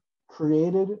other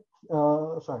created,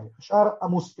 all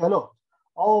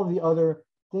of the other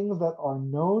things that are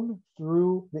known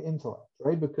through the intellect,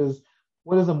 right? Because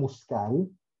what is a muskal,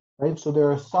 right? So there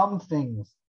are some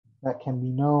things that can be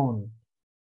known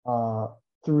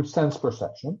through sense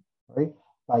perception, right?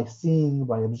 By seeing,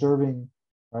 by observing,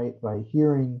 right? By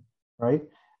hearing, right?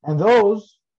 And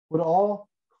those would all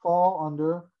fall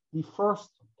under the first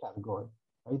category,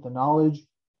 right? The knowledge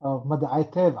of mad'ai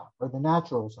teva, or the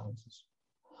natural sciences.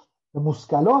 The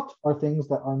muskalot are things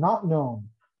that are not known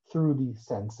through the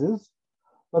senses,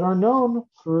 but are known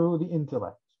through the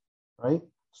intellect, right?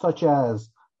 Such as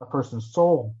a person's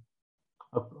soul,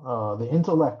 the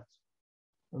intellect,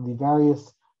 the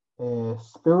various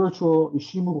spiritual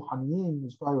ishim ruhaniyin,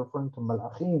 is probably referring to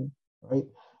malachim, right?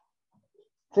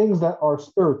 Things that are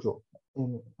spiritual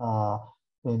in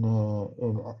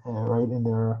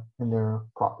their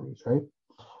properties, right?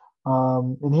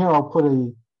 And here I'll put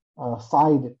a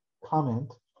side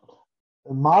comment.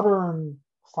 Modern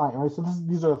science, right? So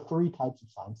these are three types of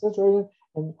sciences, right?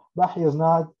 And Bahi is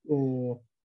not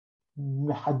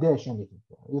محدش anything.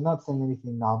 He's not saying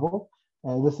anything novel.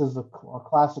 This is a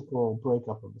classical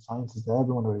breakup of the sciences that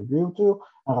everyone would agree to.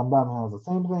 And Rambam has the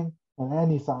same thing, and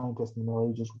any scientist in the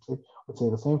Middle Ages would say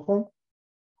the same thing.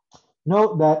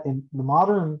 Note that in the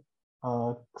modern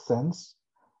sense,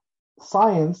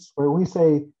 science, where we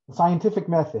say scientific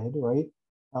method, right,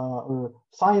 or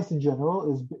science in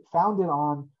general, is founded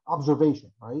on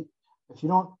observation, right? If you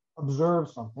don't observe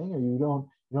something, or you don't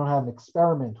have an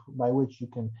experiment by which you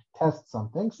can test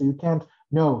something, so you can't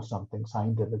know something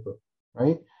scientifically,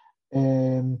 right?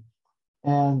 And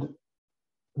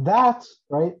that,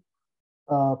 right,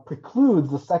 precludes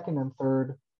the second and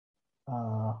third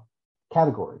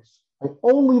categories. Right?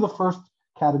 Only the first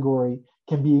category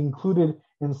can be included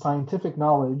in scientific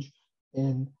knowledge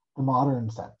in the modern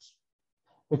sense,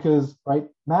 because, right,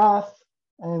 math,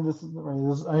 and this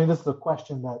is a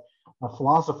question that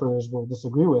philosophers will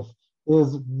disagree with: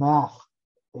 is math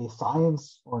a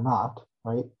science or not?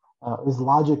 Right? Is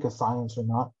logic a science or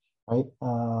not? Right?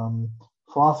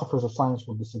 Philosophers of science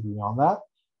will disagree on that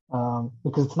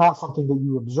because it's not something that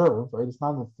you observe. Right? It's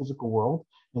not in the physical world.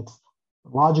 It's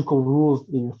logical rules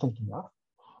that you're thinking of.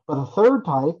 But a third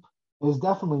type is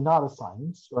definitely not a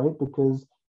science, right? Because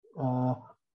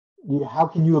how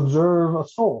can you observe a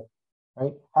soul,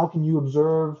 right? How can you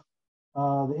observe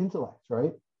the intellect,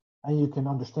 right? And you can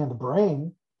understand the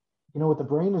brain, you know what the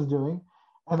brain is doing,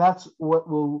 and that's what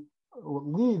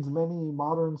leads many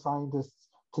modern scientists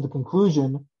to the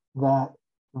conclusion that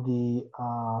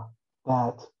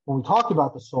that when we talk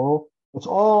about the soul, it's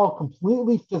all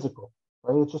completely physical,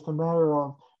 right? It's just a matter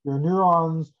of your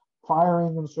neurons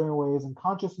firing in certain ways, and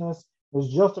consciousness is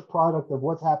just a product of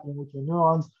what's happening with your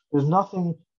neurons. There's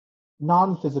nothing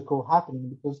non-physical happening,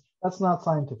 because that's not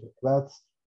scientific. That's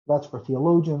for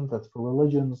theologians, that's for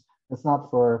religions, it's not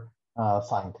for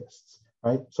scientists,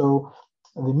 right? So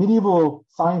the medieval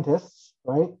scientists,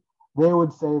 right, they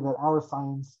would say that our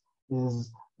science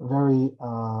is very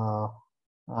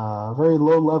very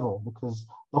low level, because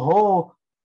the whole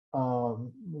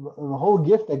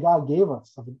gift that God gave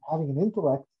us of having an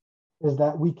intellect is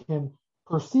that we can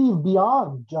perceive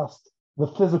beyond just the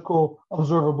physical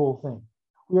observable thing.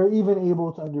 We are even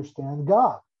able to understand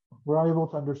God. We're able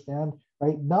to understand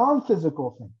right? Non-physical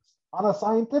things on a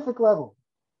scientific level,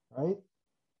 right?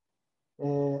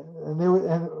 And they would,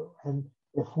 and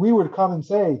if we would come and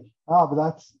say, "Oh, but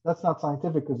that's not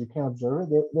scientific because you can't observe it,"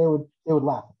 they would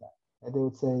laugh at that, and they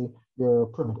would say you're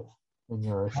primitive when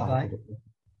you're scientific.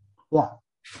 Yeah.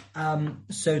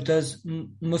 So does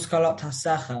muskalat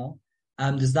hasachel?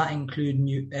 Does that include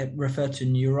refer to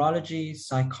neurology,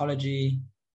 psychology?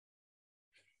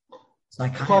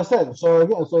 That's what I said. So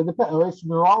again, so it depends. Right? So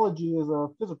neurology is a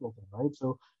physical thing, right?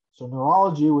 So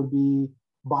neurology would be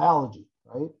biology,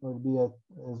 right? It would be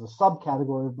is a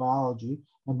subcategory of biology,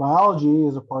 and biology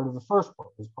is a part of the first part,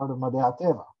 is part of Madei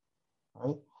HaTeva,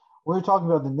 right? We're talking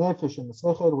about the nefesh and the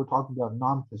sechel. We're talking about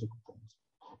non-physical things.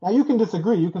 Now you can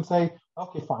disagree. You can say,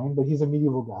 okay, fine, but he's a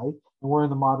medieval guy, and we're in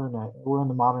the modern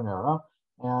era,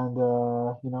 and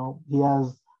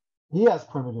he has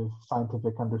primitive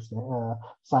scientific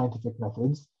scientific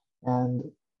methods, and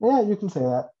yeah, you can say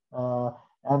that.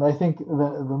 And I think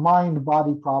the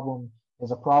mind-body problem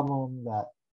is a problem that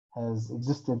has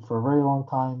existed for a very long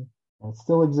time, and it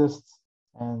still exists,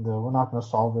 and we're not going to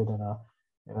solve it in a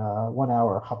 1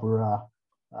 hour Chabura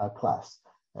class.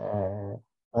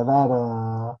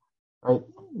 Right?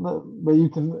 But you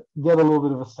can get a little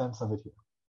bit of a sense of it here.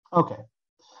 Okay.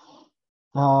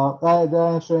 Did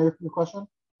I answer your question?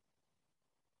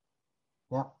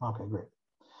 Yeah. Okay. Great.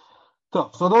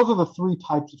 So those are the three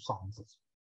types of sciences.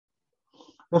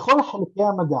 לכל חלקי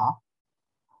המדע,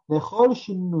 לכל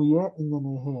שינויי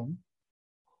ענייניהם,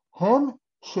 הם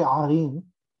שערים,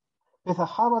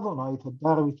 פתחם אדוני את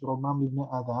הדר ותרומם לבני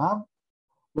אדם,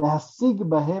 להשיג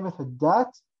בהם את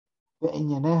הדת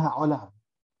וענייני העולם.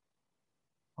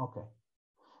 Okay.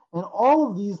 And all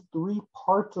of these three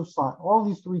parts of science, all of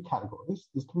these three categories,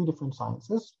 these three different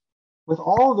sciences, with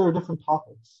all of their different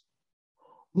topics,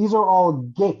 these are all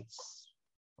gates,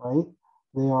 right?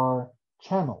 They are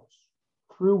channels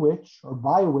through which, or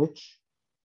by which,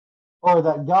 or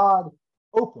that God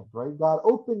opened, right? God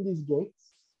opened these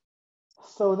gates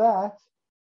so that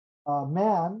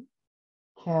man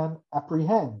can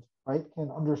apprehend, right?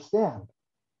 Can understand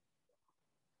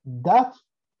that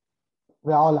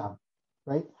the alam,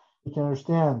 right? He can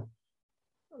understand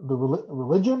the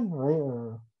religion, right?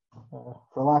 Or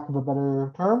for lack of a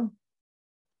better term,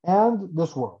 and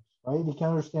this world, right? He can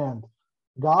understand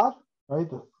God, right?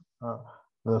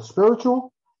 The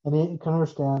spiritual, and he can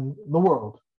understand the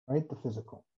world, right? The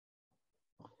physical.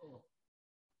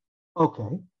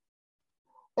 Okay.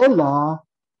 Ella,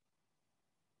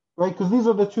 right? Because these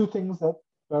are the two things that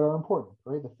are important,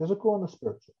 right? The physical and the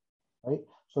spiritual, right?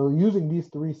 So using these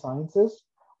three sciences,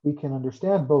 we can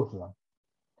understand both of them.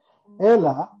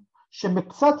 Ella,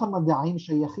 שמקצת המדעים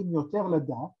שייכים יותר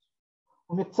לדת,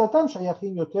 ומקצתם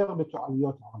שייכים יותר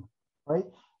בתועליות העולם, right?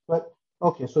 But,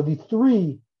 okay, so the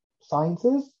three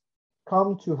sciences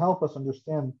come to help us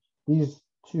understand these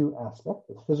two aspects,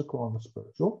 the physical and the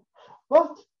spiritual,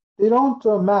 but they don't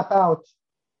map out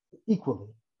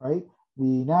equally, right?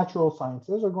 The natural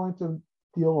sciences are going to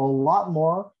deal a lot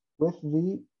more with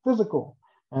the physical,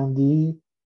 and the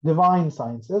divine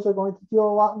sciences are going to deal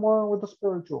a lot more with the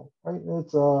spiritual, right?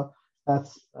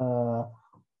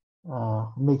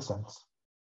 Makes sense.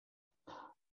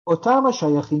 אותם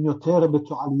השייכים יותר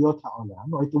בתועליות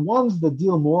העולם, right? The ones that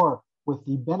deal more with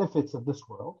the benefits of this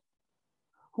world,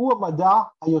 הוא המדע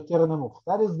היותר נמוך.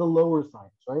 That is the lower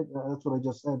science, right? That's what I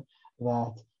just said,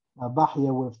 that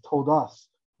Bahia would have told us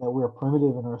that we're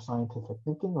primitive in our scientific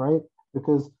thinking, right?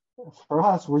 Because for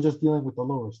us, we're just dealing with the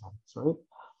lower science, right?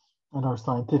 In our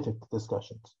scientific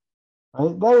discussions,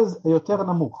 right? That is יותר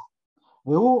נמוך.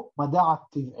 והוא מדע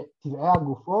טבעי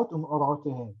הגופות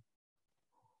ומאורעותיהם.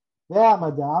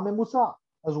 והמדע הממוסע,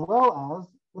 as well as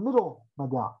the middle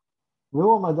מדע.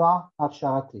 והוא מדע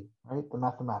הכשרתי, right? The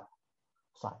mathematical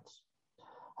science.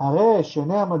 הרי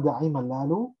שני המדעים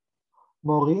הללו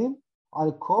מורים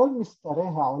על כל מסתרי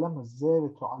העולם הזה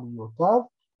ותועליותיו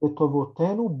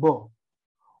וטובותינו בו,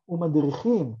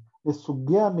 ומדריכים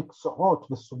לסוגי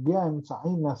המקצועות וסוגי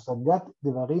האמצעים להשגת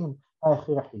דברים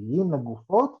ההכרחיים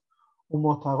לגופות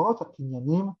ומותרות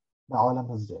הקניינים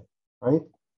בעולם הזה, right?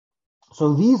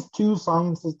 So these two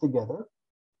sciences together,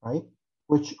 right,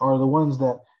 which are the ones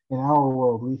that in our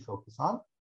world we focus on,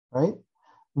 right?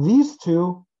 These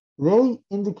two, they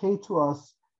indicate to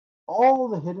us all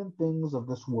the hidden things of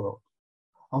this world,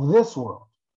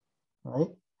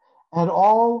 right? And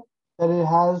all that it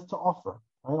has to offer,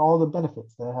 right? All the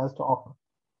benefits that it has to offer.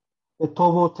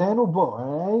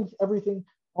 Right? Everything,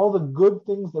 all the good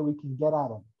things that we can get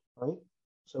out of it, right?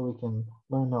 So we can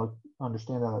learn to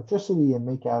understand electricity and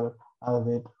make out of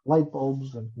it light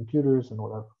bulbs and computers and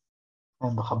whatever.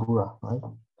 And the Chabura, right?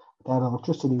 Without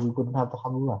electricity, we wouldn't have the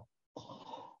Chabura.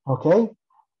 Okay?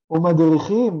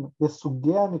 ומדריכים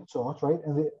לסוגי המקצועות, right?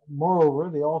 And moreover,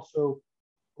 they also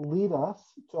lead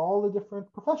us to all the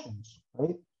different professions,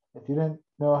 right? If you didn't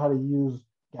know how to use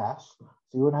gas,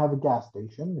 so you wouldn't have a gas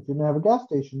station. If you didn't have a gas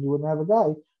station, you wouldn't have a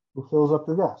guy who fills up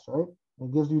your gas, right? And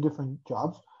it gives you different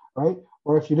jobs, right?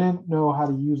 Or if you didn't know how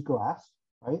to use glass,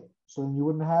 right? So then you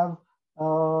wouldn't have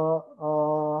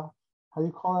how do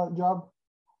you call that job?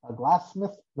 A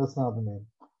glassmith? That's not the name.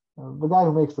 The guy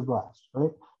who makes the glass,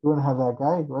 right? You wouldn't have that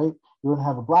guy, right? You wouldn't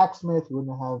have a blacksmith. You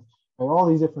wouldn't have all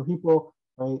these different people,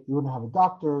 right? You wouldn't have a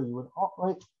doctor. You would,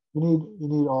 right? You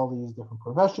need all these different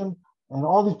professions, and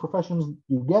all these professions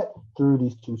you get through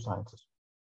these two sciences.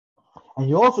 And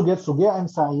you also get סוגי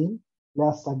האמצעים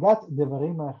להשגת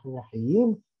דברים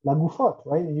הכרחיים לגופות,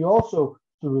 right? And you also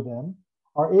through them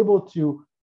are able to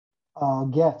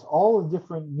get all the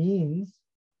different means,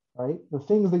 right? The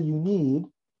things that you need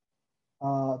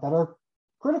that are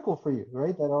critical for you,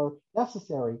 right? That are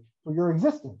necessary for your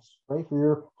existence, right? For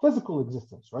your physical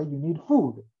existence, right? You need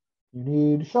food, you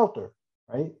need shelter,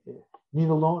 right? You need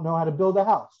to know how to build a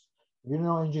house. If you don't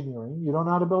know engineering, you don't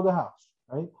know how to build a house,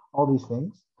 right? All these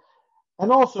things.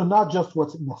 And also not just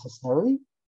what's necessary,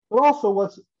 but also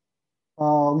what's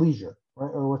leisure,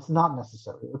 right? Or what's not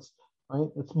necessary. It's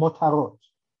right. It's motarot,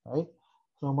 right?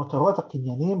 So motarot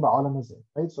kinyanim ba'olam hazeh,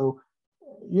 right? So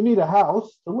you need a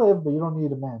house to live, but you don't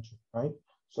need a mansion, right?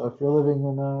 So if you're living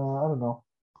in I don't know,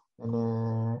 I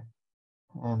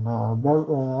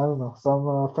don't know, some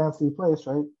fancy place,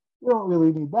 right? You don't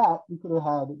really need that. You could have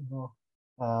had,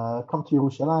 come to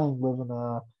Yerushalayim, live in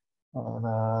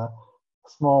a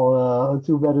small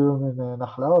 2-bedroom in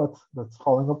Nachlaot that's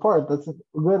falling apart. That's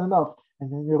good enough.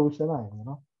 And then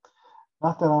Yerushalayim,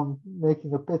 Not that I'm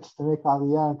making a pitch to make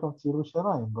Aliyah and come to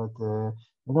Yerushalayim, but the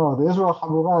Israel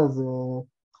Habura is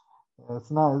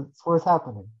it's worth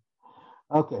happening.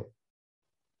 Okay.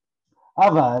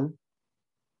 Aval,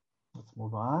 let's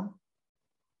move on.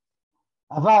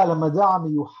 Aval המדע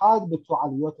המיוחד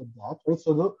בתועליות הדת, right?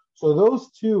 So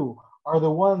those two are the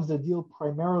ones that deal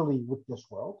primarily with this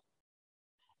world.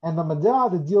 And the Mad'a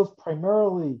that deals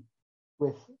primarily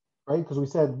with, right? Because we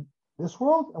said this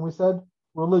world and we said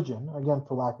religion, again,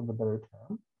 for lack of a better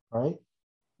term, right?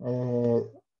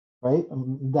 Right?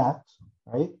 That,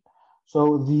 right?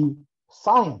 So the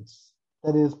science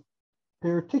that is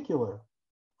particular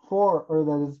for, or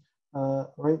that is,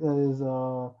 right,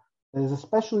 that is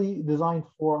especially designed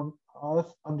for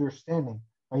us understanding,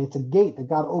 right? It's a gate that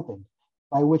God opened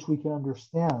by which we can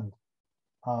understand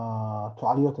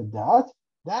Tu'aliyot al-Dat.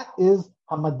 That is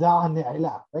Hamada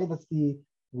Ne'ila, right? That's the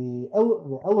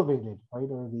elevated, right,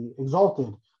 or the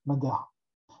exalted Mada.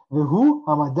 V'hu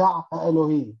Hamada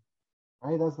Elohi,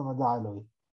 right? That's the Mada Elohi.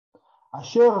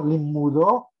 Asher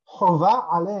limudo chova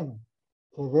alenu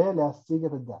kedei le'asig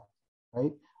et hadat,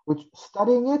 right? Which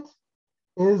studying it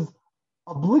is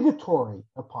obligatory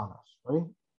upon us, right?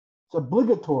 It's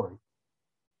obligatory.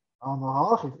 On the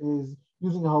halachic is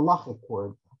using a halachic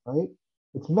word, right?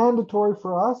 It's mandatory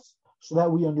for us so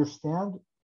that we understand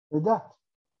the dat.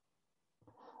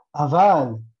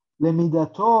 Aval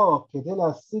lemidato kedei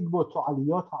le'asig bo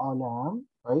to'aliyot ha'olam,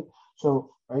 right?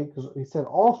 So, right, because we said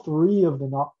all three of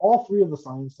the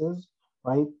sciences,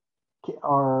 right,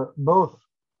 are both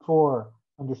for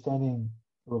understanding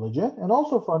religion and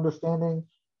also for understanding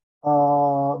the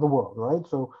world, right?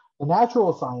 So the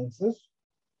natural sciences,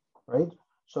 right?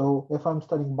 So if I'm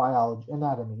studying biology,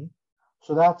 anatomy,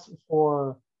 so that's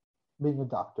for being a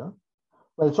doctor,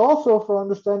 but it's also for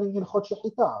understanding Hilchot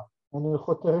Shechita and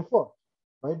Hilchot Terefot,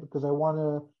 right? Because I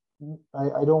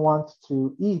don't want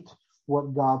to eat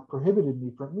what God prohibited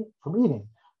me from eating.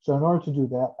 So in order to do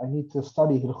that, I need to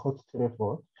study Hilchot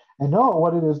Terefot and know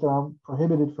what it is that I'm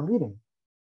prohibited from eating.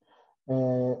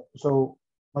 So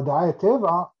Mada'at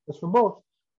Teva is for both.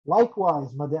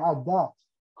 Likewise, Mada'at Dat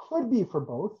could be for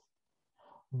both,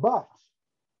 but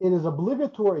it is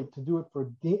obligatory to do it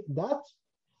for that,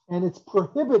 and it's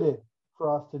prohibited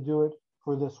for us to do it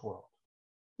for this world,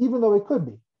 even though it could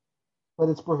be, but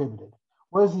it's prohibited.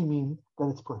 What does he mean that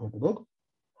it's prohibited?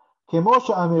 כמו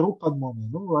שאמרו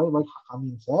קדמוננו, right, like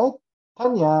Hachamim said,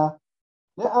 תניא,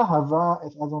 לאהבה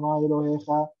את אדוני אלוהיך,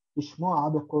 לשמוע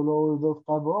בקולו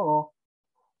ולבבו,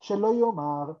 שלא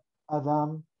יאמר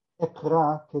אדם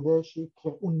אקרא כדי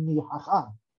שיקראוני חכם,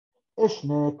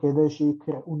 אשנה כדי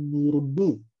שיקראוני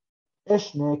רבי,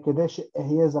 אשנה כדי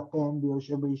שאהיה זקן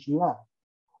ויושב בישיבה,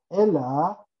 אלא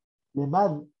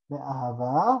למד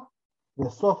מאהבה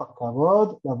וסוף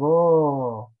הכבוד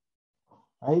לבוא.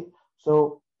 Right?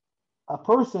 So a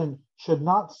person should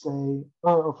not say,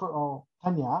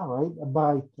 Tanya, right?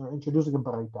 Introducing a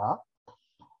baraita,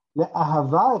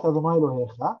 le'ahava et Adonai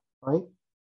Elohecha, right?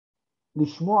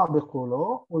 lishmoa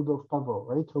b'kolo u'dovkavo,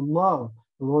 right? To love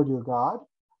the Lord your God,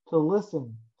 to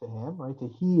listen to Him, right? To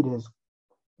heed His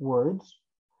words,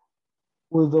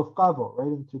 u'dovkavo, right?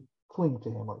 And to cling to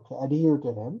Him, or to adhere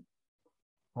to Him,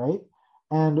 right?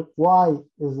 And why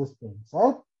is this being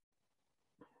said?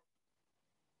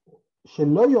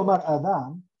 Shelo yomar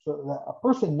adam, so that a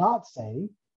person not say,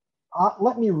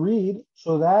 let me read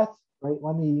so that, right,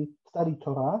 let me study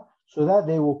Torah so that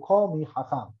they will call me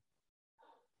Hakam.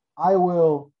 I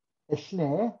will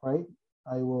ishne, right,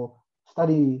 I will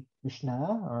study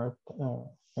Mishnah or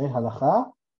right,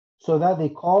 Halacha, so that they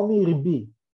call me Ribi.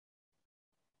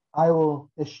 I will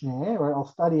ishne, right, I'll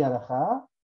study Halacha,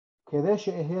 kedei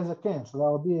she'ehe zaken, so that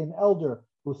I'll be an elder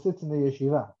who sits in the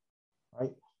yeshiva,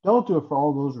 right? Don't do it for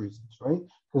all those reasons, right?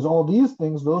 Because all these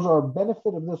things, those are a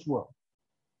benefit of this world.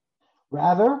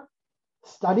 Rather,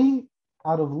 study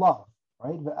out of love,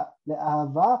 right?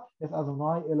 Le'ahava et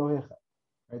Adonai Elohecha,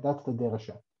 right? That's the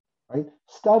derasha, right?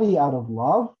 Study out of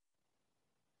love,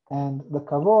 and the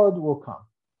kavod will come.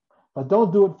 But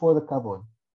don't do it for the kavod,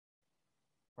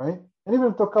 right? And even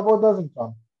if the kavod doesn't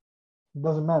come, it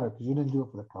doesn't matter because you didn't do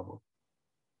it for the kavod,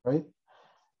 right?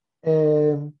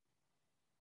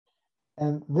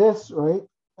 And this, right?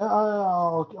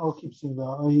 I'll keep seeing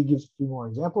that. He gives a few more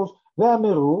examples.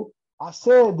 ואמרו,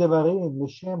 עשה דברים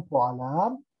לשם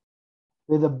פועלם,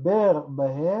 ודבר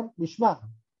בהם לשמם.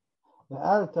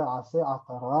 ואל תעשה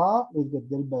עטרה,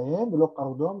 ותגדל בהם, ולא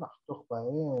קרדום, לחתוך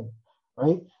בהם.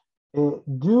 Right?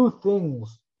 Do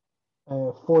things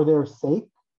for their sake,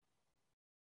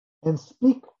 and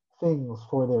speak things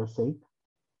for their sake.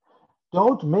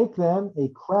 Don't make them a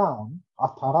crown,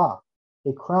 عطرة,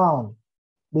 a crown,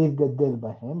 by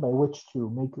which to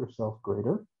make yourself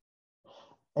greater,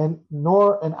 and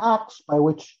nor an axe by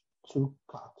which to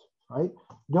cut. Right?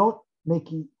 Don't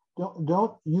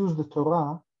use the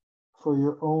Torah for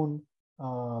your own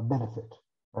benefit.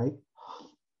 Right?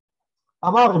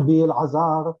 Amar Rabbi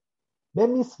Elazar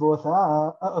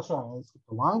b'mitzvotav. Sorry, I skipped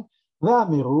the line.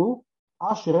 Ve'amiru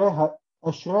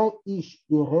ashrei ish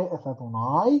yireh et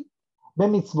Adonai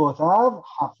b'mitzvotav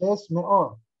hafes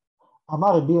me'or.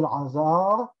 אמר רבי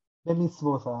אלעזר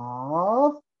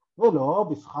במצוותיו ולא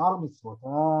בשכר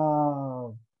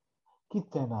מצוותיו.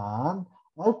 כתנן,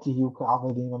 אל תהיו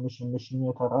כעבדים המשמשים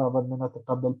את הרב על מנת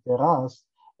לקבל פרס,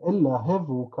 אלא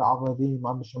הבו כעבדים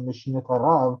המשמשים את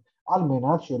הרב על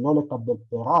מנת שלא לקבל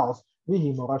פרס,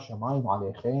 ויהי מורא שמיים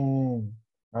עליכם.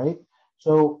 Right?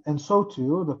 So, and so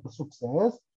too, the pasuk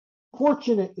says,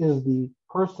 fortunate is the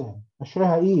person, אשרי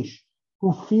האיש,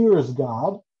 who fears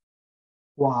God.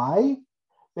 Why?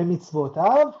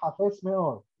 במצוותיו חפץ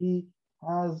מאוד. He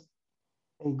has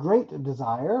a great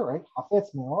desire, right?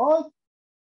 חפץ מאוד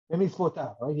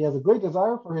במצוותיו, right? He has a great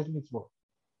desire for his mitzvot.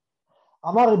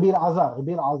 אמר רבי אלעזר,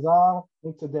 רבי אלעזר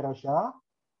makes a derasha.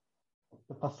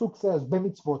 The pasuk says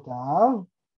במצוותיו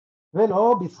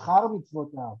ולא בשכר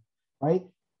מצוותיו, right?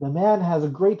 The man has a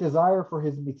great desire for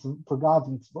his for God's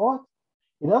mitzvot.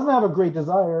 He doesn't have a great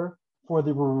desire for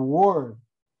the reward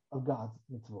of God's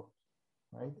mitzvot.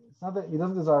 Right? It's not that he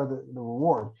doesn't desire the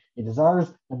reward. He desires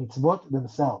the mitzvot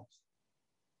themselves.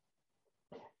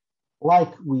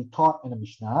 Like we taught in a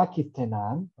Mishnah, kif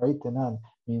tenan, right? Tenan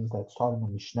means that it's taught in a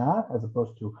Mishnah as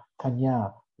opposed to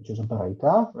kanya, which is a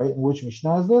baraita, right? In which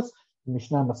Mishnah is this?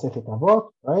 Mishnah Masechet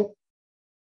Avot, right?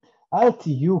 Al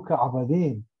tiyu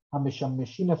ka'avadim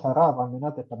hamishameshin et harav al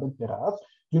menat lekabel piras.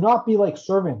 Do not be like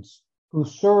servants who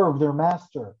serve their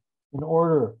master in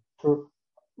order to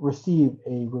receive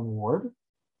a reward.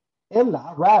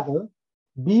 Ella, rather,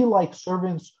 be like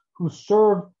servants who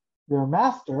serve their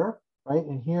master, right?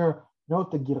 And here,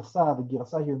 note the girsa. The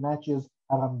girsa here matches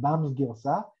Rambam's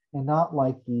girsa, and not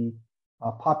like the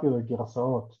popular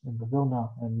girsaot in the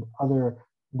Vilna and other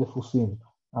difusim,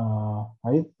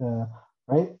 right?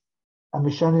 Right?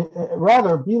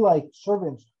 Rather, be like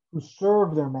servants who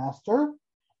serve their master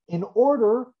in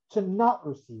order to not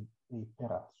receive the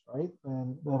peras, right?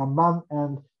 And the Rambam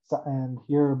and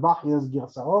here Bachya's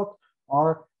girsaot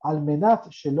are al menat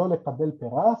shelo lekabel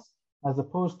peras, as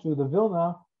opposed to the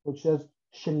Vilna, which says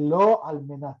shelo al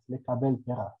menat lekabel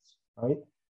peras, right?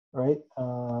 Right?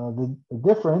 The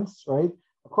difference, right?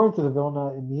 According to the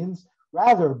Vilna, it means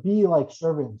rather be like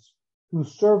servants who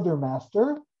serve their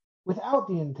master without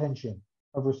the intention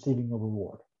of receiving a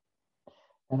reward.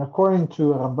 And according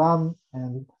to Rambam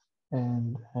and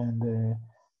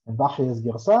Bachya's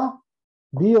girsa,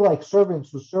 be like servants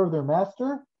who serve their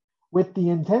master with the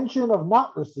intention of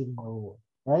not receiving a reward,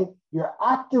 right? You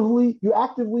actively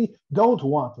don't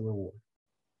want a reward,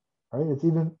 right? It's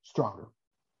even stronger.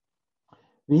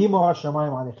 And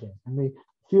the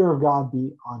fear of God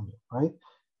be on you, right?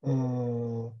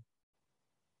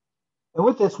 And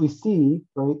with this, we see,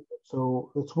 right?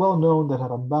 So it's well known that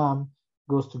Rambam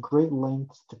goes to great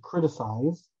lengths to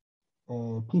criticize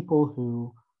people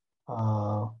who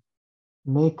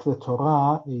make the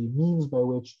Torah a means by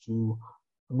which to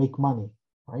make money,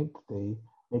 right? They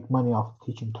make money off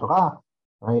teaching Torah,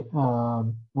 right?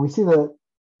 We see that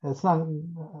it's not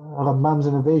Rambam's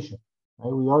innovation,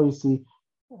 right? We already see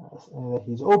that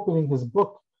he's opening his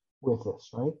book with this,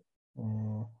 right?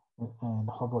 And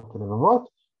Hobot Halebabot,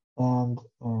 and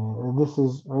this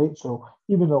is right. So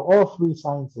even though all three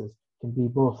sciences can be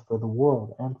both for the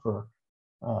world and for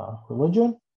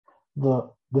religion, the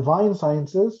divine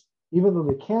sciences, even though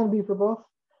they can be for both,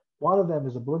 one of them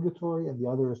is obligatory and the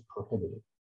other is prohibited.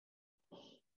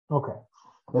 Okay,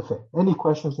 that's it. Any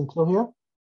questions until here?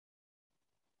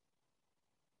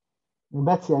 And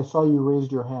Betsy, I saw you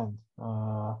raised your hand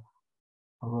a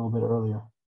little bit earlier.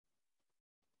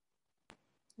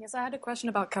 Yes, I had a question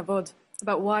about kavod,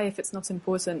 about why, if it's not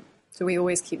important, do we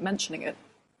always keep mentioning it?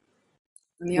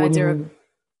 And the idea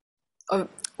of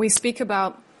we speak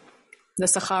about the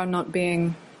sachar not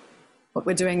being what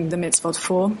we're doing the mitzvot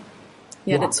for,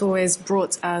 yet it's always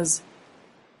brought,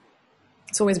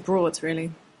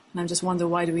 really. And I just wonder,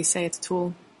 why do we say it at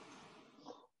all?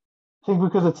 I think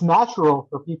because it's natural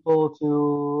for people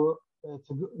to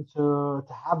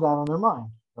have that on their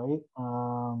mind, right?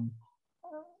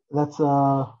 That's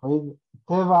right,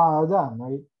 teva adam,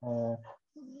 right?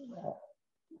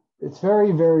 It's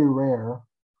very, very rare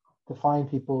to find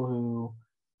people who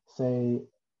say,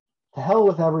 "To hell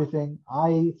with everything.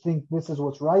 I think this is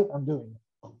what's right. I'm doing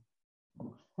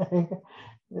it."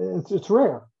 It's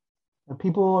rare. And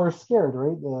people are scared,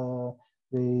 right?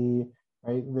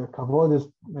 Their kavod is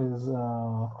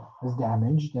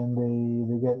damaged, and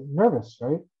they get nervous,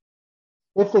 right?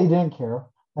 If they didn't care,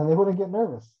 then they wouldn't get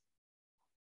nervous,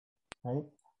 right?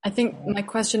 I think my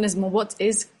question is more: what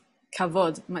is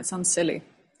kavod? It might sound silly.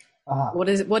 What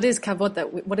is kavod?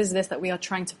 What is this that we are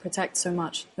trying to protect so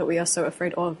much, that we are so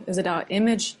afraid of? Is it our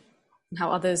image and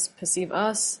how others perceive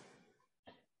us?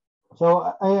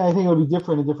 So I think it would be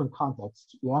different in different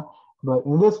contexts, yeah. But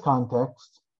in this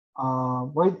context,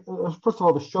 right? First of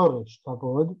all, the shoresh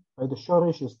kavod, right? The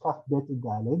shoresh is kaf bet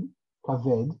daled,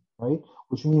 kaved, right?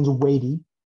 Which means weighty,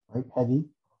 right? Heavy,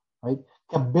 right?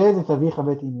 Kabed et avicha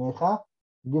bet imecha,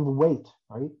 give weight,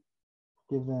 right?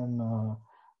 Give them.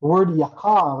 The word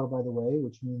yakar, by the way,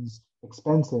 which means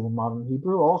expensive in modern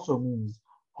Hebrew, also means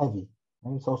heavy.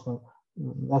 Right?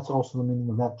 That's also the meaning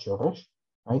of that shoresh,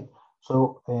 right?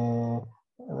 So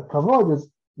kavod is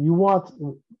you want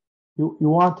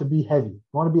to be heavy.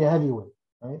 You want to be a heavyweight,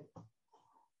 right?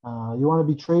 You want to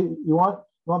be you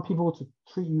want people to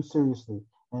treat you seriously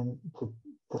and to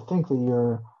think that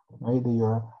you're right, that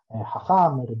you're a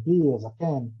hacham, a rabbi, a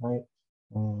zaken, right?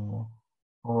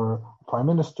 Or prime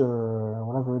minister, or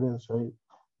whatever it is, right?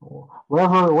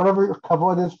 Whatever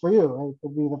kavod is for you, right? It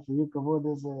could be that for you kavod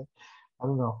is, I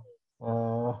don't know,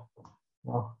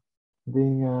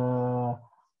 being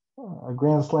a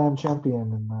Grand Slam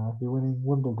champion and you're winning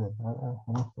Wimbledon,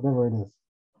 whatever it is.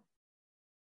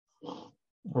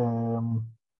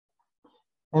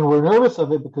 And we're nervous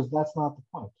of it because that's not the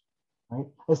point, right?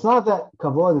 It's not that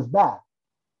kavod is bad,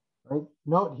 right?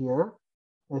 Note here,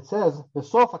 it says,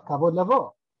 "Besof kavod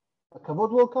lavo," the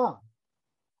kavod will come,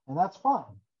 and that's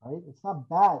fine, right? It's not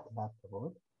bad to have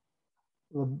kavod.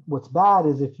 What's bad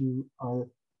is if you are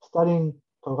studying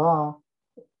Torah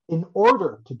in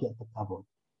order to get the kavod,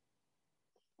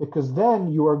 because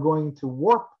then you are going to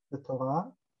warp the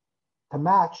Torah to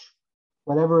match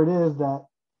whatever it is that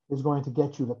is going to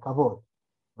get you the kavod,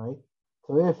 right?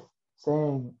 So if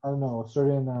saying, I don't know, a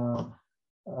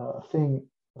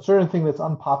certain thing that's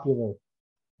unpopular,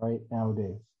 right,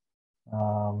 nowadays,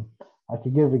 I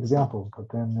could give examples, but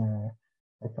then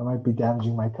I might be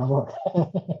damaging my kavod,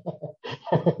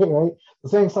 right? So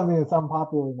saying something that's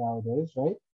unpopular nowadays,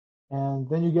 right, and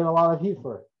then you get a lot of heat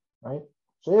for it, right?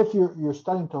 So if you're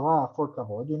studying Torah for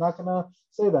kavod, you're not going to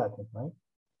say that thing, right?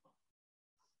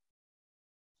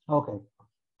 Okay.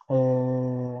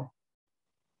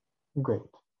 Great.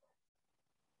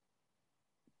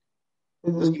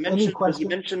 Does he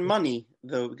mention money,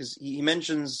 though? Because he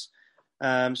mentions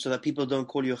so that people don't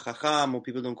call you a chacham or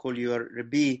people don't call you a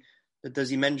rabbi. But does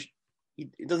he mention?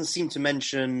 It doesn't seem to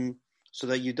mention so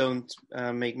that you don't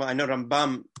make money. I know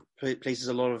Rambam places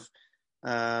a lot of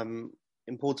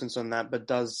importance on that, but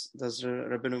does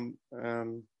Rabbeinu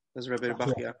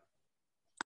Bachya?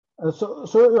 So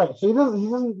right. So he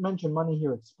doesn't mention money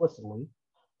here explicitly,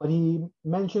 but he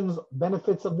mentions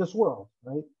benefits of this world,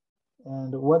 right?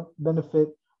 And what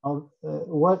benefit of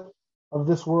what of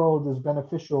this world is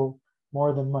beneficial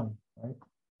more than money, right?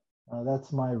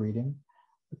 That's my reading.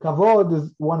 Kavod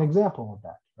is one example of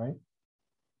that, right?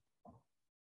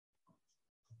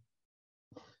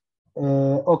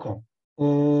 Okay.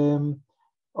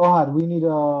 Ohad, we need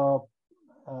an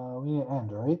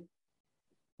end, right?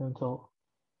 Until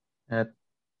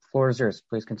floor is yours.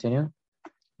 Please continue.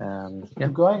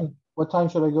 Keep going. What time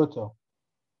should I go till?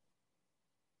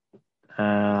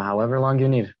 However long you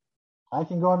need. I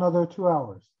can go another 2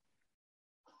 hours.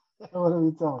 What are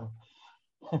you telling me?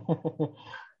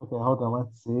 Okay, hold on.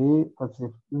 Let's see. Let's see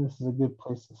if this is a good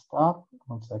place to stop.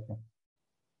 1 second.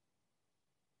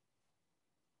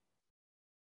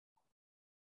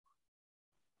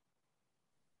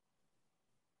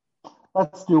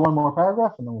 Let's do one more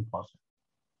paragraph and then we'll pause it.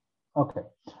 Okay.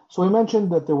 So we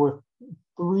mentioned that there were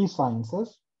 3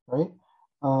 sciences, right?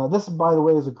 This, by the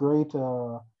way, is a great,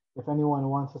 if anyone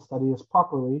wants to study this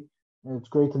properly, it's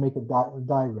great to make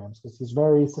diagrams because he's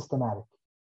very systematic.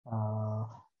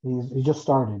 He just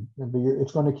started, but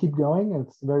it's going to keep going and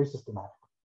it's very systematic.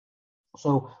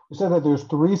 So we said that there's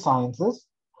 3 sciences.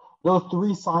 Those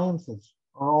 3 sciences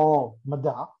are all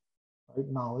mada, right?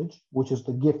 Knowledge, which is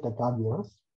the gift that God gave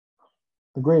us,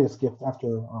 the greatest gift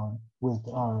after with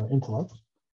our intellect,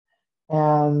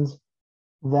 and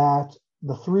that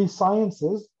the 3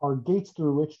 sciences are gates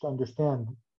through which to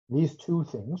understand these 2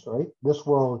 things, right? This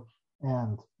world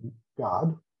and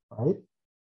God, right?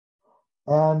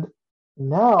 And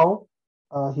now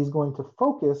he's going to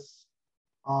focus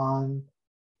on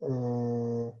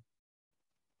the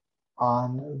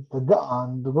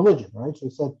religion, right? So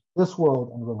he said this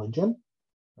world and religion,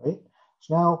 right?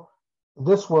 So now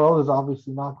this world is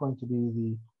obviously not going to be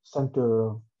the center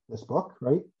of this book,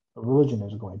 right? The religion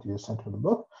is going to be the center of the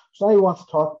book. So now he wants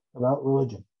to talk about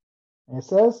religion. And it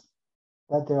says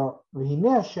that there are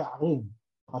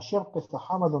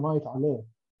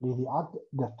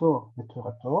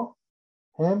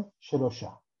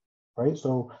right?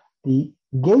 So the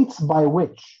gates by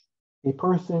which a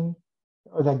person,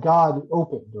 or that God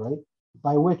opened, right?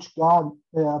 By which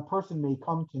a person may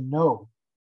come to know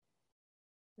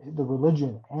the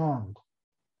religion and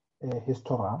his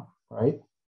Torah, right?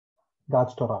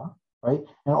 God's Torah, right?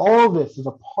 And all of this is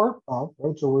a part of,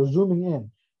 right? So we're zooming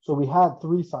in. So we had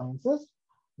 3 sciences: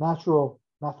 natural,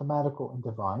 mathematical, and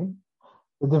divine.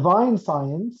 The divine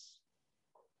science,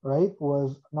 right,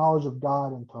 was knowledge of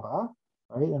God and Torah,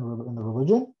 right, in the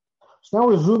religion. So now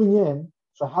we're zooming in.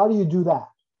 So how do you do that?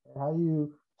 How do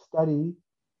you study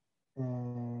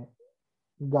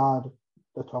God,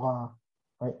 the Torah,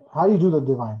 right? How do you do the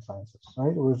divine sciences,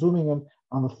 right? We're zooming in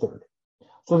on the 3rd.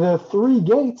 So there are 3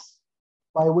 gates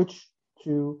by which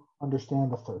to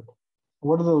understand the 3rd.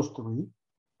 What are those 3?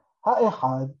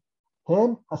 האחד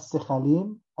הם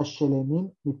השכלים השלמים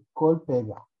מכל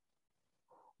פגע.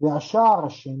 והשער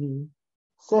השני,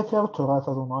 ספר תורת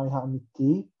אדוני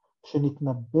האמיתי,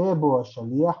 שנתנבא בו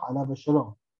השליח עליו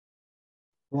השלום.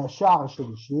 והשער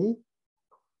השלישי,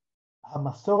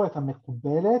 המסורת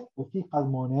המקובלת בפי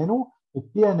קדמוננו,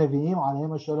 בפי הנביאים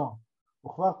עליהם השלום.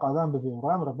 וכבר קדם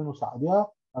בביאורם רבנו סעדיה,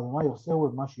 אדוני יוסהו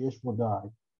במה שיש בו די.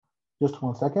 Just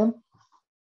 1 second.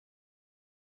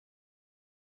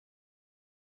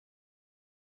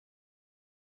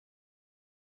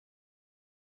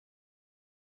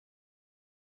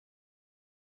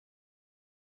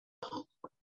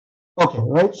 Okay,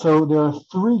 right, so there are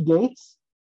 3 gates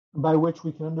by which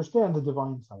we can understand the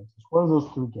divine sciences. What are those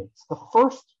 3 gates? The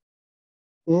first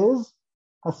is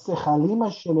השכלים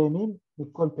השלמים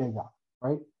מכל פגע,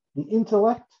 right? The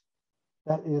intellect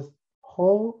that is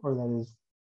whole, or that is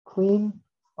clean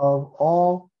of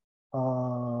all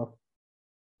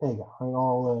pega, right?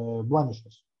 All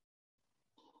blemishes.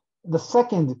 The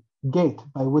second gate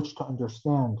by which to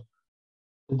understand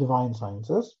the divine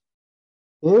sciences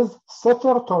is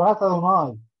Sefer Torat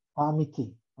Adonai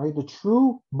Ha'amiti, right? The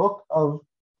true book of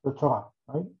the Torah,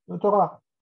 right? The Torah,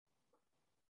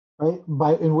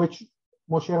 right? In which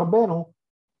Moshe Rabbeinu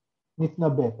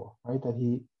nitnabeh bo, right? That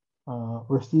he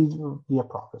receives via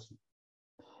prophecy.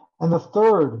 And the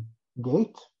third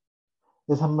gate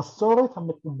is Hamasoret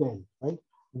HaMekubel, right?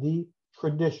 The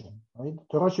tradition, right?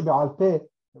 Torah Shebe'al Peh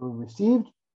that we received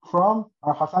from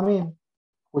our Chachamim,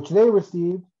 which they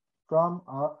received from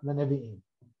the Nevi'im,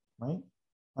 right?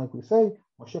 Like we say,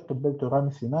 Moshe Qibel Torah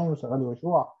Misinai Usara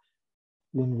Yoshua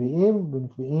L'Nevi'im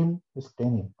B'Nevi'im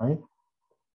Miskenim, right?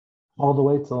 All the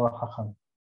way to our Chachamim.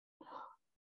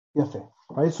 Yafe,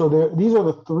 right? So these are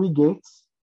the 3 gates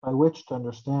by which to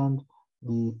understand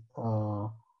the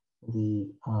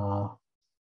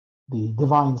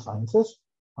divine sciences,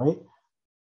 right?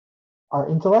 Our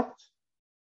intellect,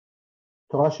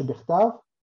 Torah shebichtav,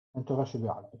 and Torah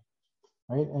shebi'al peh,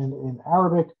 right? And in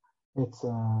Arabic, it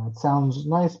sounds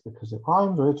nice because it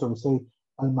rhymes, right? So we say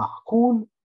al-ma'qul,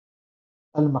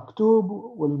 al-maktub,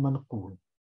 wal-manqul,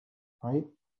 right?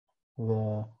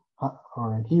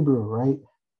 Or in Hebrew, right?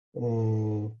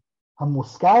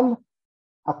 Hamuskal,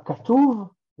 hakatuv,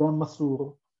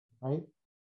 masur, right?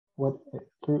 What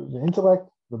through the intellect,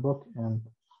 the book, and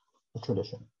the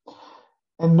tradition.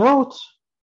 And note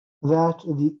that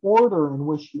the order in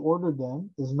which he ordered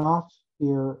them is not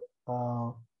here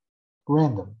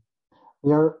random.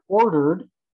 They are ordered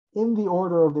in the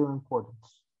order of their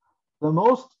importance. The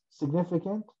most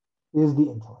significant is the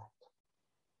intellect,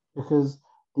 because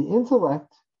the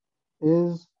intellect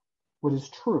is what is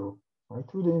true, right?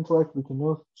 Through the intellect, we can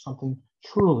know something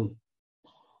truly.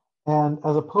 And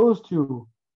as opposed to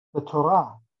the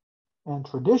Torah and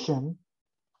tradition,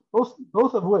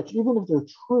 both of which, even if they're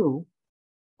true,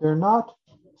 they're not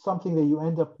something that you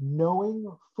end up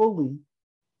knowing fully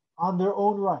on their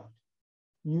own right.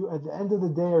 You, at the end of the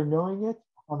day, are knowing it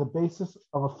on the basis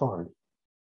of authority,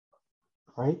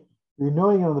 right? You're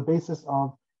knowing it on the basis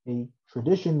of a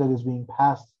tradition that is being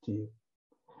passed to you.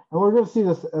 And we're going to see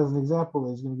this as an example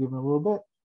that he's going to give in a little bit,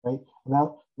 right?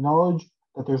 About knowledge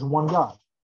that there's one God.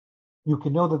 You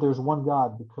can know that there's one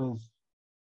God because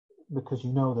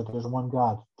you know that there's one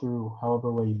God through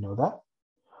however way you know that.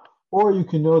 Or you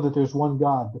can know that there's one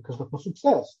God because the Pasuk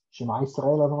says, Shema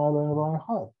Yisrael Adonai Eloheinu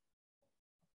Echad.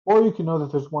 Or you can know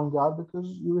that there's one God because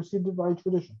you received it by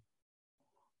tradition.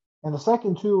 And the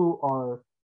second two are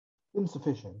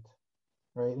insufficient,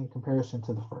 right, in comparison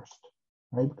to the first,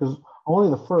 right? Because only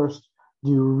the first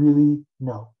do you really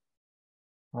know,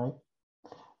 right?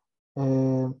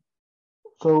 And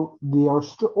so they are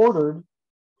ordered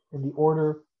in the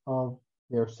order of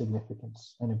their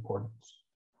significance and importance.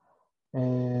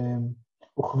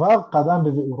 וכבר קדם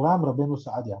בביאורם רבנו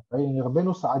סעדיה, right? And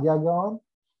Rabbeinu Saadia Gaon,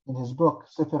 in his book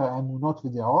Sefer HaEmunot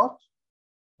V'De'ot,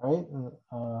 right?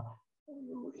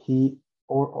 He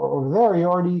over there he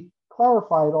already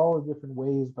clarified all the different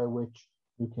ways by which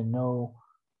you can know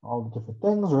all the different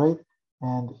things, right?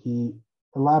 And he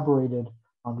elaborated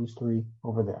on these three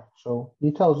over there. So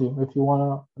he tells you, if you want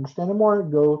to understand it more,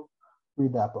 go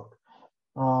read that book.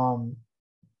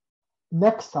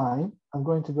 Next time, I'm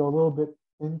going to go a little bit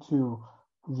into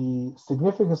the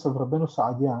significance of Rabbeinu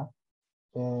Saadia.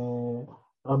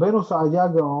 Rabbeinu Saadia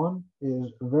Gaon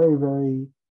is a very, very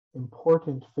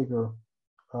important figure,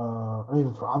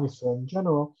 even for Am Yisrael in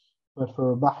general, but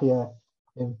for Bahya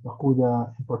in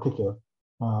Nakuda in particular.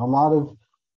 A lot of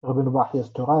Rabbeinu Bahya's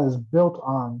Torah is built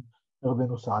on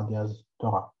Rabbeinu Saadia's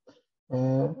Torah.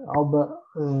 And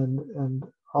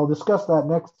I'll discuss that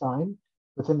next time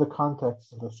within the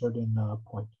context of a certain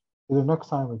point. Either next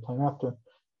time or the time after.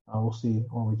 We'll see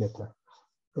when we get there.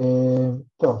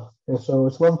 So it's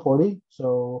 11:40,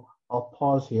 so I'll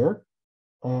pause here.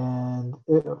 And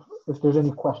if there's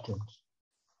any questions.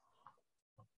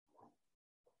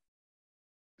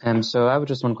 So I have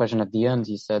just one question. At the end,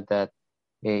 he said that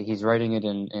he's writing it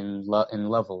in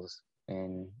levels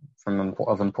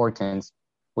of importance.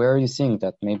 Where are you seeing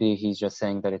that? Maybe he's just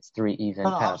saying that it's 3 even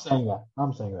paths.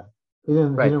 I'm saying that. He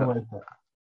didn't write that.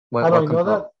 How do I know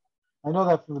that? I know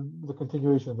that from the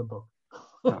continuation of the book.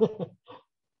 Oh.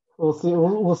 We'll see.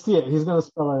 We'll see it. He's going to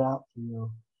spell it out for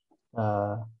you.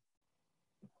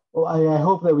 Well, I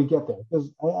hope that we get there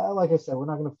because, like I said, we're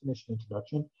not going to finish the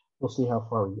introduction. We'll see how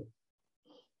far we get.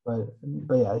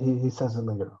 But yeah, he says it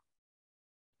later.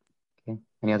 Okay.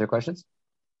 Any other questions?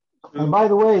 And by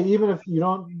the way, even if you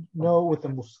don't know with the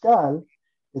muskal,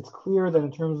 it's clear that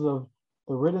in terms of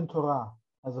the written Torah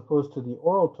as opposed to the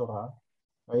oral Torah,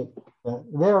 right?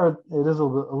 There it is a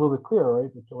little bit clearer,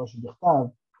 right? The Torah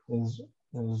Shebechtav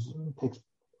takes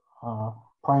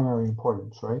primary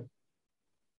importance, right?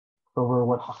 Over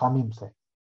what Chachamim say.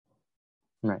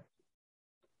 Right.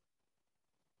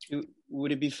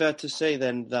 Would it be fair to say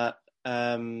then that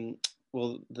the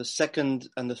second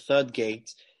and the third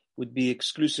gate would be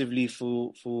exclusively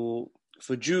for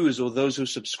Jews or those who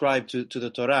subscribe to the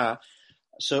Torah?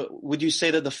 So would you say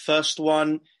that the first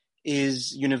one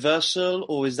is universal,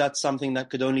 or is that something that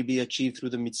could only be achieved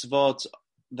through the mitzvot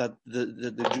that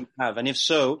the Jews have? And if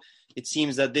so, it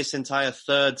seems that this entire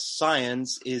third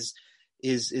science is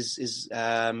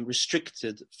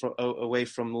restricted away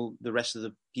from all the rest of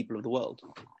the people of the world.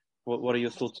 What are your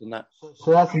thoughts on that?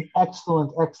 So that's an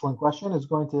excellent question. It's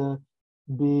going to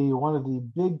be one of the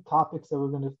big topics that we're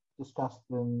going to discuss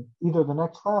in either the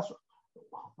next class.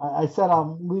 I said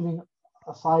I'm leaving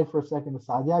aside for a second the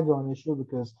Saadia Gaon issue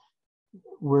because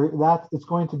it's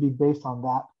going to be based on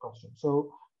that question.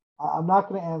 So I'm not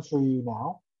going to answer you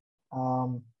now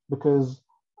because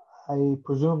I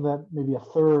presume that maybe a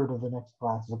third of the next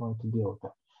class is going to deal with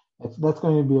that. That's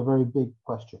going to be a very big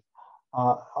question.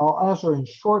 I'll answer in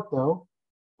short, though,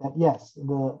 that yes,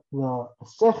 the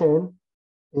sechel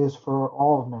is for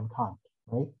all of mankind,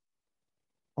 right?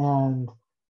 And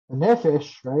the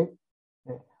nefesh, right,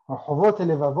 or Hobot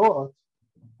Halebabot,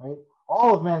 right?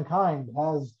 All of mankind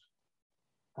has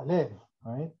a live,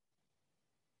 right?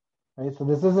 Right. So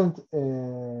this isn't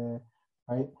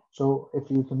right. So if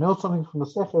you can know something from the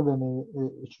sechel, then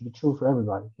it should be true for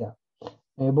everybody. Yeah.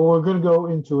 But we're going to go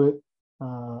into it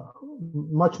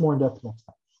much more in depth next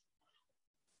time,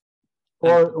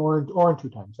 or in 2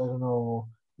 times. I don't know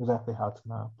exactly how it's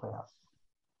going to play out.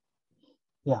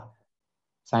 Yeah.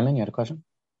 Simon, you had a question?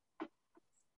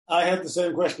 I had the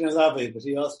same question as Avi, but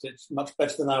he asked it much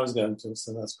better than I was going to,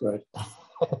 so that's great.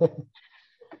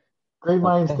 Great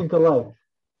minds think alike.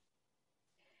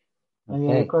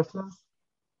 Any other questions?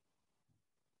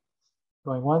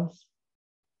 Going once?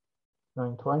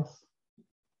 Going twice?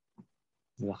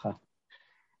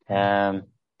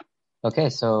 Okay,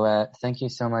 so thank you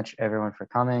so much, everyone, for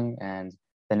coming. And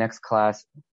the next class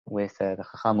with the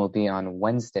Chacham will be on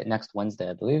next Wednesday,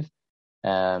 I believe.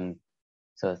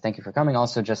 So thank you for coming.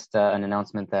 Also, just an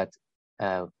announcement that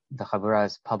the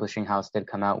Chabura's publishing house did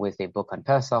come out with a book on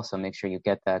Pesach, so make sure you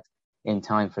get that in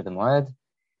time for the Moed.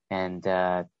 And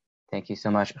thank you so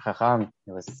much, Chacham.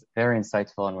 It was very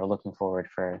insightful, and we're looking forward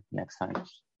for next time.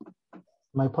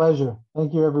 My pleasure.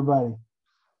 Thank you, everybody.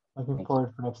 Looking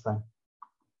forward for next time.